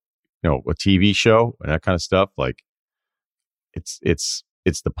 So, a TV show and that kind of stuff, like it's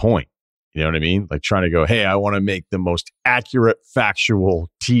the point. You know what I mean? Like trying to go, hey, I want to make the most accurate, factual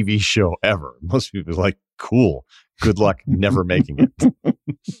TV show ever. Most people are like, cool. Good luck never making it.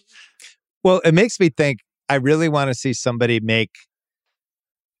 Well, it makes me think. I really want to see somebody make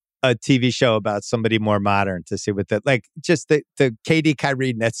a TV show about somebody more modern to see what just the KD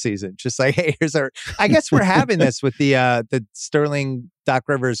Kyrie Nets season. Just like, hey, here's our. I guess we're having this with the Sterling Doc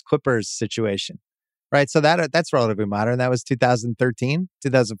Rivers Clippers situation, right? So that's relatively modern. That was 2013,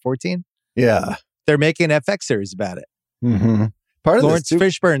 2014. Yeah, they're making an FX series about it. Mm-hmm. Part of Lawrence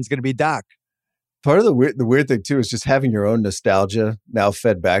Fishburne's going to be Doc. Part of the weird thing too is just having your own nostalgia now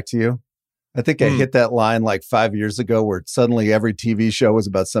fed back to you. I think I hit that line like 5 years ago where suddenly every TV show was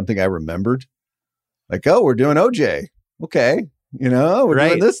about something I remembered. Like, oh, we're doing OJ. Okay. We're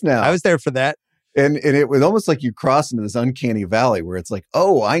doing this now. I was there for that. And it was almost like you cross into this uncanny valley where it's like,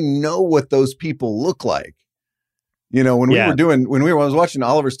 oh, I know what those people look like. When I was watching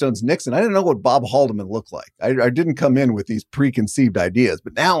Oliver Stone's Nixon, I didn't know what Bob Haldeman looked like. I didn't come in with these preconceived ideas,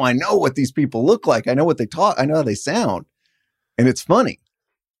 but now I know what these people look like. I know what they talk. I know how they sound. And it's funny.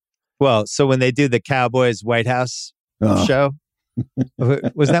 Well, so when they do the Cowboys White House show,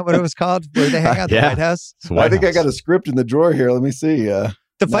 was that what it was called? Where they hang out the White House? I think I got a script in the drawer here. Let me see.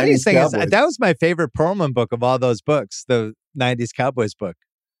 The funniest thing is that was my favorite Perlman book of all those books, the 90s Cowboys book.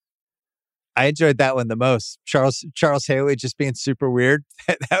 I enjoyed that one the most. Charles Haley just being super weird.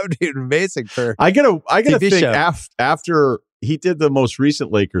 That would be amazing for I gotta TV think show. After he did the most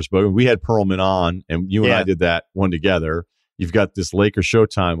recent Lakers book, we had Perlman on, and you and I did that one together. You've got this Laker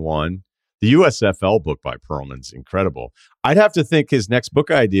Showtime one. The USFL book by Perlman's incredible. I'd have to think his next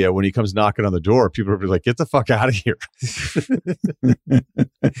book idea when he comes knocking on the door, people will be like, get the fuck out of here.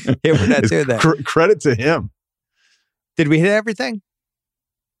 We're not doing that. Credit to him. Did we hit everything?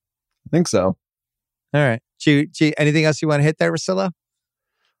 I think so. All right. Anything else you want to hit there, Russillo?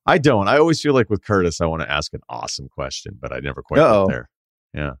 I don't. I always feel like with Curtis, I want to ask an awesome question, but I never quite get there.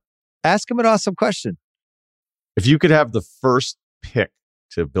 Yeah. Ask him an awesome question. If you could have the first pick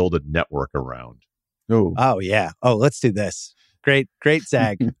to build a network around. Oh, yeah. Oh, let's do this. Great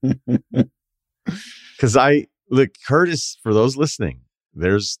Zag. Because Curtis, for those listening,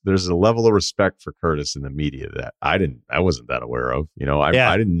 there's a level of respect for Curtis in the media that I wasn't that aware of.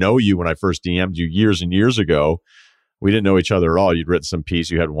 I didn't know you when I first DM'd you years and years ago. We didn't know each other at all. You'd written some piece.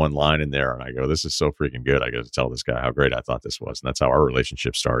 You had one line in there. And I go, this is so freaking good. I got to tell this guy how great I thought this was. And that's how our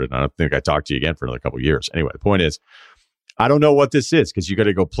relationship started. And I don't think I talked to you again for another couple of years. Anyway, the point is, I don't know what this is because you got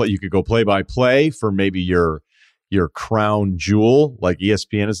to go play. You could go play by play for maybe your crown jewel like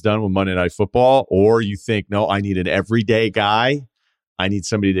ESPN has done with Monday Night Football. Or you think, no, I need an everyday guy. I need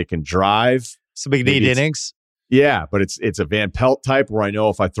somebody that can drive. Somebody need innings. Yeah, but it's a Van Pelt type where I know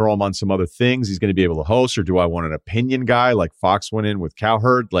if I throw him on some other things, he's going to be able to host. Or do I want an opinion guy like Fox went in with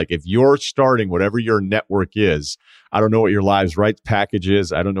Cowherd? Like if you're starting whatever your network is, I don't know what your Lives Right package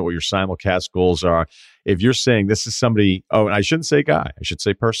is. I don't know what your simulcast goals are. If you're saying this is somebody, and I shouldn't say guy, I should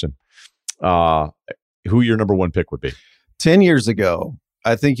say person, who your number one pick would be? 10 years ago,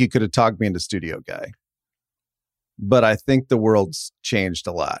 I think you could have talked me into studio guy. But I think the world's changed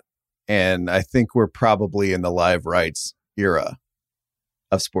a lot. And I think we're probably in the live rights era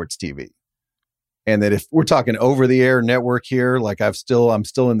of sports TV. And that if we're talking over the air network here, like I'm still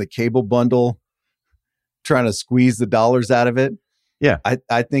in the cable bundle trying to squeeze the dollars out of it. Yeah.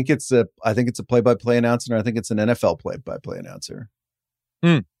 I think it's a play-by-play announcer. And I think it's an NFL play-by-play announcer.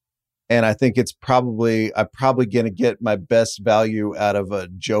 And I think I'm probably going to get my best value out of a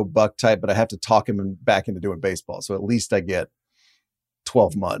Joe Buck type, but I have to talk him back into doing baseball. So at least I get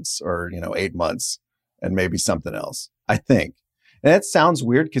 12 months or 8 months and maybe something else, I think. And that sounds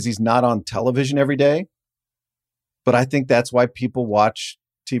weird because he's not on television every day, but I think that's why people watch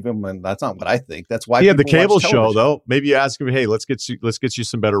TV, and that's not what I think. That's why he had the people cable watch show television. though. Maybe you ask him, hey, let's get you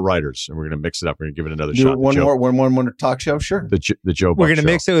some better writers, and we're going to mix it up. We're going to give it another shot. One more talk show, sure. The Joe Buck We're going to show.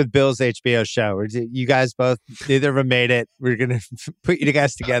 mix it with Bill's HBO show. You guys both, neither of them made it. We're going to put you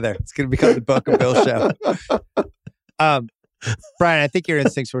guys together. It's going to become the Buck and Bill show. Bryan, I think your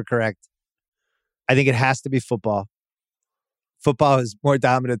instincts were correct. I think it has to be football. Football is more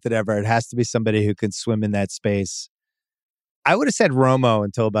dominant than ever. It has to be somebody who can swim in that space. I would have said Romo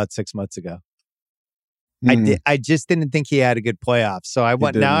until about 6 months ago. I just didn't think he had a good playoff. So I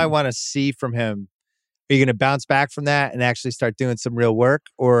want to see from him. Are you going to bounce back from that and actually start doing some real work?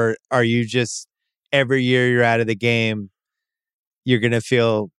 Or are you just every year you're out of the game, you're going to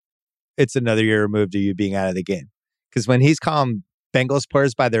feel it's another year removed of you being out of the game? Because when he's calling Bengals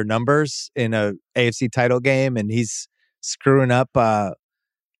players by their numbers in a AFC title game and he's screwing up, asking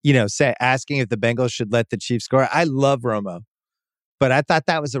if the Bengals should let the Chiefs score. I love Romo, but I thought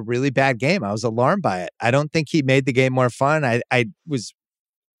that was a really bad game. I was alarmed by it. I don't think he made the game more fun. I was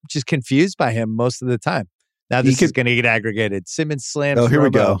just confused by him most of the time. Now this is going to get aggregated. Simmons slams. Oh, here Romo. we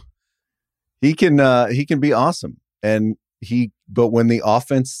go. He can be awesome, but when the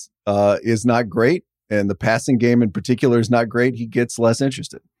offense is not great and the passing game in particular is not great, he gets less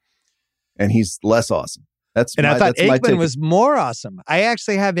interested, and he's less awesome. I thought Aikman was more awesome. I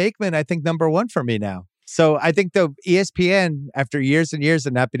actually have Aikman, I think, number one for me now. So I think the ESPN, after years and years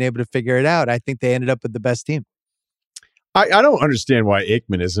of not being able to figure it out, I think they ended up with the best team. I don't understand why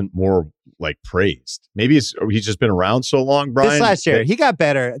Aikman isn't more praised. Maybe he's just been around so long, Bryan. This last year, he got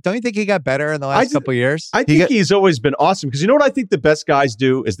better. Don't you think he got better in the last couple of years? I think he's always been awesome because you know what I think the best guys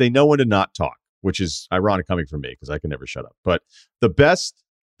do is they know when to not talk, which is ironic coming from me because I can never shut up. But the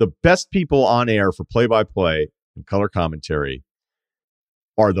best people on air for play-by-play and color commentary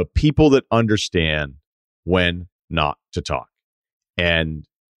are the people that understand when not to talk. And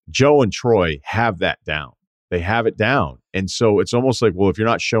Joe and Troy have that down. They have it down. And so it's almost like, well, if you're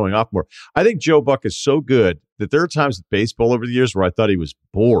not showing off more. I think Joe Buck is so good that there are times with baseball over the years where I thought he was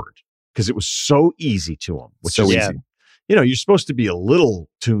bored because it was so easy to him. Easy. You're supposed to be a little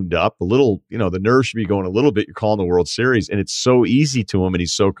tuned up, a little, the nerves should be going a little bit. You're calling the World Series, and it's so easy to him, and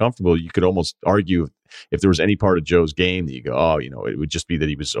he's so comfortable. You could almost argue if there was any part of Joe's game that you go, it would just be that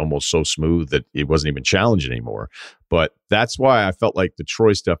he was almost so smooth that it wasn't even challenging anymore. But that's why I felt like the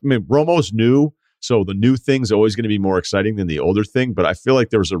Troy stuff. I mean, Romo's new, so the new thing's always going to be more exciting than the older thing. But I feel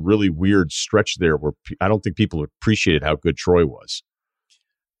like there was a really weird stretch there where I don't think people appreciated how good Troy was.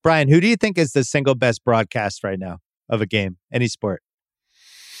 Bryan, who do you think is the single best broadcast right now of a game, any sport?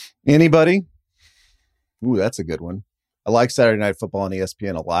 Anybody? Ooh, that's a good one. I like Saturday Night Football on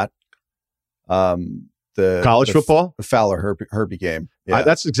ESPN a lot. The college football, the Fowler Herbie game. Yeah.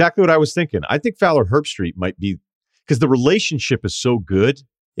 That's exactly what I was thinking. I think Fowler Herbstreit might be because the relationship is so good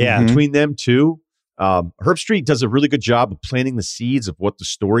between them two. Herbstreit does a really good job of planting the seeds of what the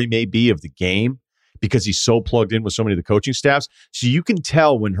story may be of the game because he's so plugged in with so many of the coaching staffs. So you can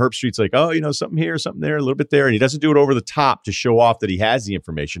tell when Herbstreit's like, something here, something there, a little bit there. And he doesn't do it over the top to show off that he has the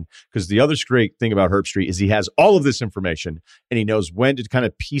information. Because the other great thing about Herbstreit is he has all of this information and he knows when to kind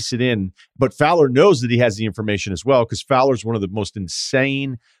of piece it in. But Fowler knows that he has the information as well because Fowler's one of the most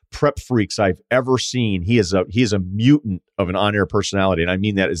insane prep freaks I've ever seen. He is a mutant of an on-air personality. And I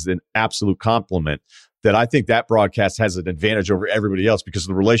mean that as an absolute compliment. That I think that broadcast has an advantage over everybody else because of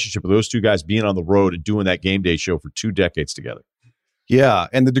the relationship of those two guys being on the road and doing that game day show for 2 decades together. Yeah,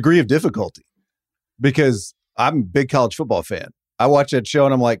 and the degree of difficulty. Because I'm a big college football fan. I watch that show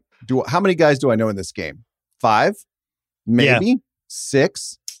and I'm like, how many guys do I know in this game? 5? Maybe?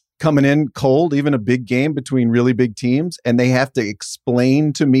 6? Coming in cold, even a big game between really big teams, and they have to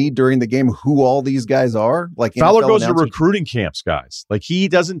explain to me during the game who all these guys are. Like Fowler goes to recruiting camps, guys. Like he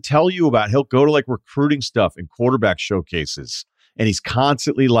doesn't tell you about. He'll go to like recruiting stuff and quarterback showcases, and he's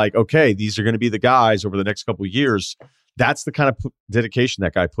constantly like, "Okay, these are going to be the guys over the next couple of years." That's the kind of dedication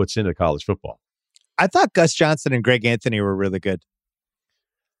that guy puts into college football. I thought Gus Johnson and Greg Anthony were really good.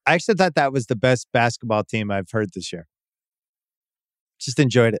 I actually thought that was the best basketball team I've heard this year. Just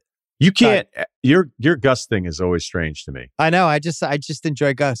enjoyed it. You can't. Your Gus thing is always strange to me. I know. I just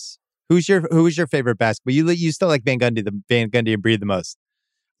enjoy Gus. Who is your favorite basketball? You still like Van Gundy and Breen the most.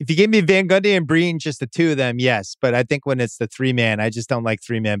 If you gave me Van Gundy and Breen, just the two of them, yes. But I think when it's the 3-man, I just don't like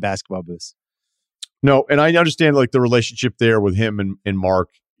 3-man basketball booths. No, and I understand like the relationship there with him and Mark,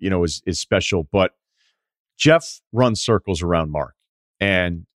 is special. But Jeff runs circles around Mark,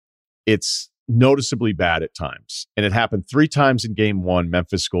 and it's noticeably bad at times. And it happened 3 times in game 1,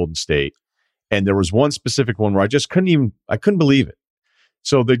 Memphis Golden State. And there was one specific one where I couldn't believe it.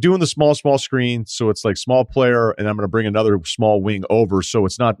 So they're doing the small screen. So it's like small player, and I'm going to bring another small wing over. So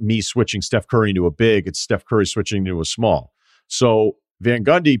it's not me switching Steph Curry into a big. It's Steph Curry switching into a small. So Van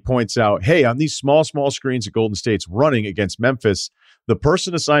Gundy points out, hey, on these small screens that Golden State's running against Memphis, the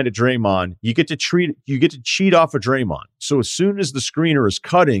person assigned to Draymond, you get to cheat off of Draymond. So as soon as the screener is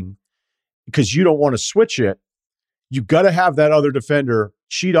cutting, because you don't want to switch it, you got to have that other defender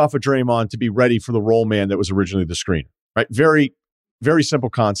cheat off of Draymond to be ready for the roll man that was originally the screener. Right? Very, very simple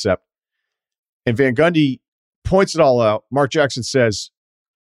concept. And Van Gundy points it all out. Mark Jackson says,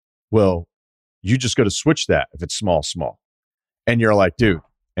 well, you just got to switch that if it's small. And you're like, dude.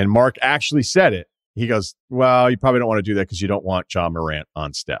 And Mark actually said it. He goes, well, you probably don't want to do that because you don't want John Morant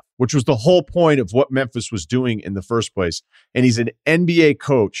on Steph, which was the whole point of what Memphis was doing in the first place. And he's an NBA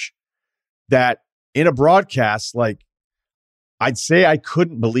coach that in a broadcast, like, I'd say I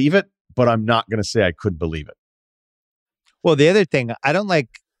couldn't believe it, but I'm not going to say I couldn't believe it. Well, the other thing, I don't like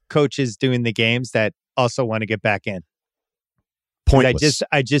coaches doing the games that also want to get back in. Pointless.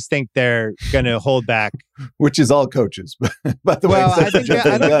 I just think they're going to hold back. Which is all coaches, by the Well, way. I think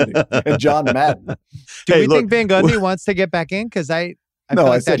Van Gundy and John Madden. Do we think Van Gundy wants to get back in? Because I feel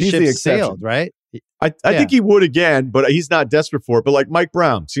like said that he's the ship exception. sailed, right? I think he would again, but he's not desperate for it. But like Mike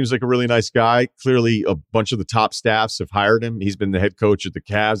Brown seems like a really nice guy. Clearly, a bunch of the top staffs have hired him. He's been the head coach at the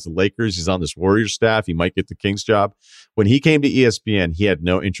Cavs, the Lakers. He's on this Warriors staff. He might get the Kings job. When he came to ESPN, he had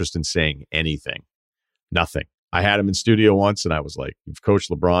no interest in saying anything. Nothing. I had him in studio once, and I was like, you've coached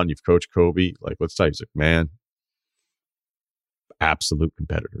LeBron, you've coached Kobe. Like, let's talk. He's like, man, absolute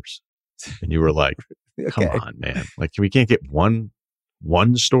competitors. And you were like, come on, man. Like, we can't get one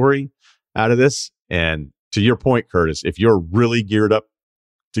story out of this. And to your point, Curtis, if you're really geared up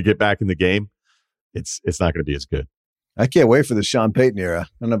to get back in the game, it's not going to be as good. I can't wait for the Sean Payton era.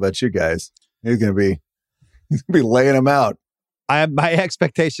 I don't know about you guys. He's going to be laying them out. My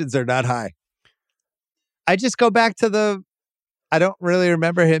expectations are not high. I just go back to I don't really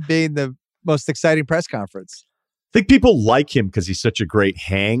remember him being the most exciting press conference. I think people like him because he's such a great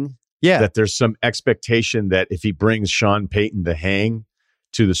hang. Yeah. That there's some expectation that if he brings Sean Payton the hang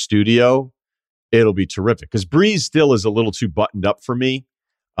to the studio, it'll be terrific. Because Breeze still is a little too buttoned up for me.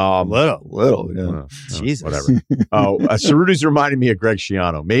 Little, yeah. Jesus. Whatever. Cerruti's reminding me of Greg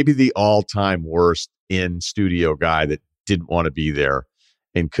Schiano, maybe the all-time worst in-studio guy that didn't want to be there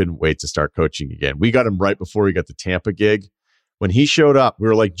and couldn't wait to start coaching again. We got him right before he got the Tampa gig. When he showed up, we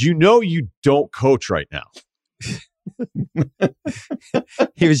were like, you don't coach right now.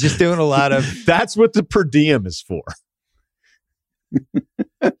 He was just doing a lot of... That's what the per diem is for.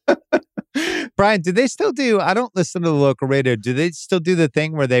 Bryan, do they still do... I don't listen to the local radio. Do they still do the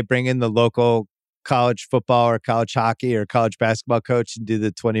thing where they bring in the local college football or college hockey or college basketball coach and do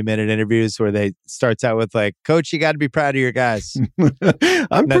the 20-minute interviews where they starts out with like, Coach, you got to be proud of your guys?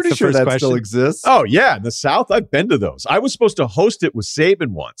 I'm pretty sure that still exists. Oh, yeah. In the South, I've been to those. I was supposed to host it with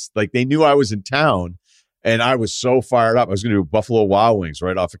Saban once. Like, they knew I was in town, and I was so fired up. I was going to do Buffalo Wild Wings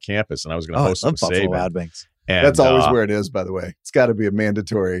right off of campus, and I was going to host it with Buffalo Saban. Wild Wings. And, that's always where it is, by the way. It's got to be a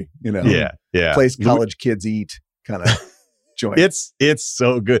mandatory, place college kids eat kind of joint. It's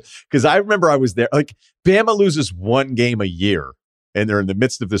so good. Because I remember I was there. Like, Bama loses one game a year, and they're in the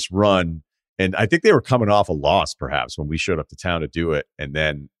midst of this run. And I think they were coming off a loss, perhaps, when we showed up to town to do it. And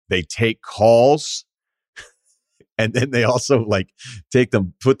then they take calls. And then they also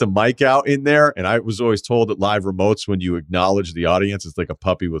put the mic out in there. And I was always told that live remotes, when you acknowledge the audience, it's like a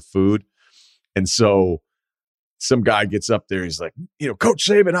puppy with food. And so some guy gets up there. He's like, Coach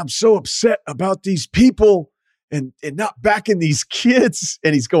Saban, I'm so upset about these people and not backing these kids.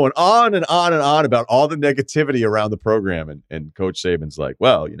 And he's going on and on and on about all the negativity around the program. And Coach Saban's like,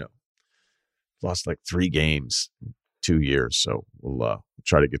 well, lost like 3 games in 2 years. So we'll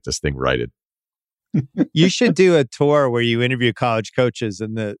try to get this thing righted. You should do a tour where you interview college coaches,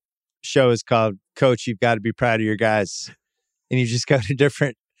 and the show is called Coach, You've Got to Be Proud of Your Guys. And you just go to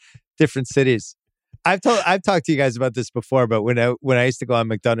different cities. I've talked to you guys about this before, but when I used to go on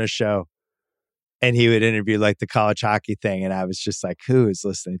McDonough's show and he would interview like the college hockey thing, and I was just like, who is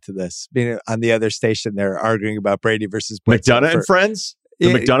listening to this? Being on the other station, they're arguing about Brady versus Bledsoe. McDonough and friends? The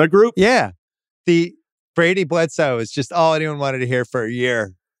McDonough group? Yeah. The Brady Bledsoe is just all anyone wanted to hear for a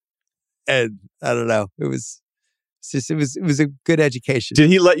year. And I don't know. It was a good education. Did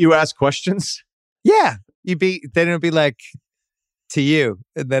he let you ask questions? Yeah. Then it would be like to you.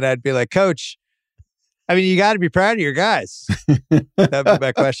 And then I'd be like, Coach, I mean, you got to be proud of your guys. That'd be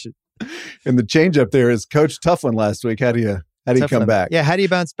my question. And the change up there is Coach Tough one last week. How do you come back? Yeah. How do you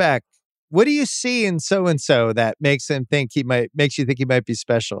bounce back? What do you see in so-and-so that makes you think he might be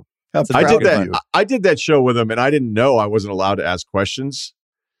special? How I proud did of that. you. I did that show with him, and I didn't know I wasn't allowed to ask questions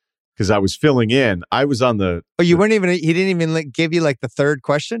because I was filling in. I was on the. Oh, you weren't even. He didn't even give you like the third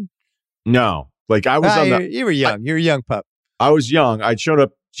question. No, like I was on the. You were young. You were a young pup. I was young. I'd shown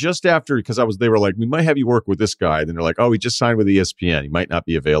up just after because they were like, we might have you work with this guy. Then they're like, oh, he just signed with ESPN. He might not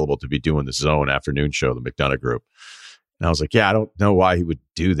be available to be doing the Zone afternoon show, the McDonough Group. And I was like, yeah, I don't know why he would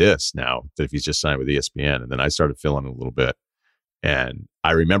do this now that if he's just signed with ESPN. And then I started filling a little bit. And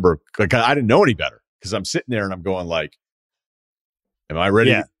I remember, like, I didn't know any better because I'm sitting there and I'm going like, am I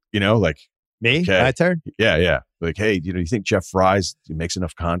ready? Yeah. You know, like Me? okay. My turn? Yeah. Like, hey, you think Jeff Fry's makes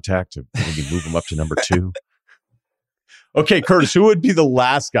enough contact to maybe move him up to number 2? Okay, Curtis, who would be the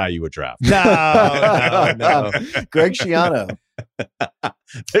last guy you would draft? No. Greg Schiano.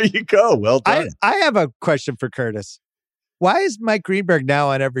 There you go. Well done. I have a question for Curtis. Why is Mike Greenberg now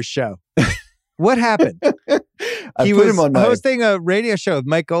on every show? What happened? He was hosting a radio show with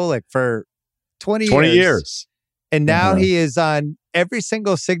Mike Golick for 20 years. And now he is on every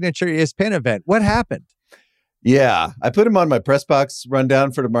single signature ESPN event. What happened? Yeah. I put him on my press box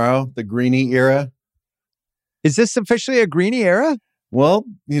rundown for tomorrow, the Greeny era. Is this officially a Greeny era? Well,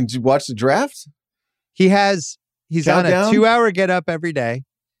 did you watch the draft? He's Countdown? on a 2-hour get up every day.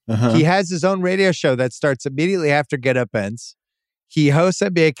 Uh-huh. He has his own radio show that starts immediately after get up ends. He hosts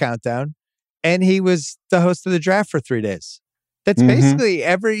NBA Countdown. And he was the host of the draft for 3 days. That's basically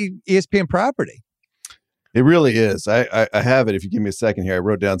every ESPN property. It really is. I have it. If you give me a second here, I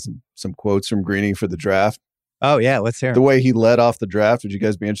wrote down some quotes from Greeny for the draft. Oh, yeah. Let's hear The him. way he led off the draft. Would you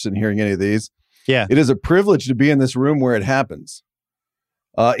guys be interested in hearing any of these? Yeah. It is a privilege to be in this room where it happens.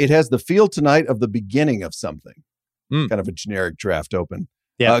 It has the feel tonight of the beginning of something. Kind of a generic draft open.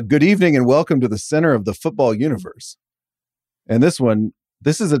 Yeah. Good evening and welcome to the center of the football universe. And this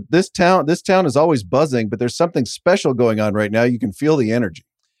town is always buzzing, but there's something special going on right now. You can feel the energy.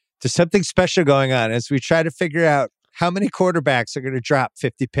 There's something special going on as we try to figure out how many quarterbacks are going to drop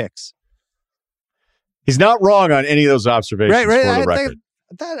 50 picks. He's not wrong on any of those observations for the record.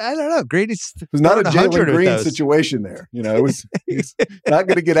 I don't know. Greeny's It was not a Jalen 100 of Green those. situation there. You know, he's not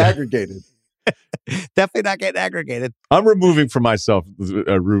going to get aggregated. Definitely not getting aggregated. I'm removing myself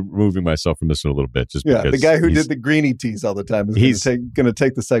from this in a little bit. Just Yeah, because the guy who did the Greeny tease all the time is going to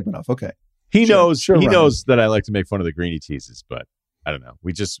take the segment off. Okay. He knows Ryan. knows that I like to make fun of the Greeny teases, but I don't know.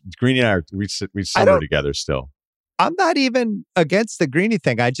 Greeny and I we summer together still. I'm not even against the Greeny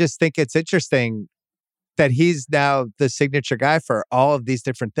thing. I just think it's interesting that he's now the signature guy for all of these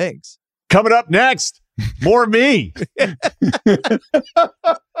different things. Coming up next, more me.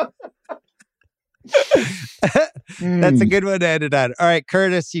 That's a good one to end it on. All right,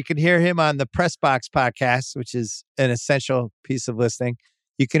 Curtis, you can hear him on the Press Box podcast, which is an essential piece of listening.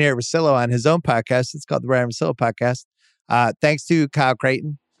 You can hear Russillo on his own podcast. It's called the Ryen Russillo Podcast. Thanks to Kyle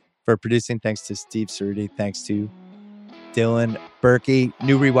Creighton for producing. Thanks to Steve Cerruti. Thanks to Dylan Berkey.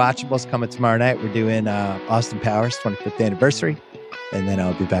 New rewatchables coming tomorrow night. We're doing Austin Powers 25th anniversary. And then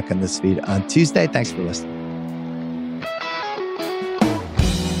I'll be back on this feed on Tuesday. Thanks for listening.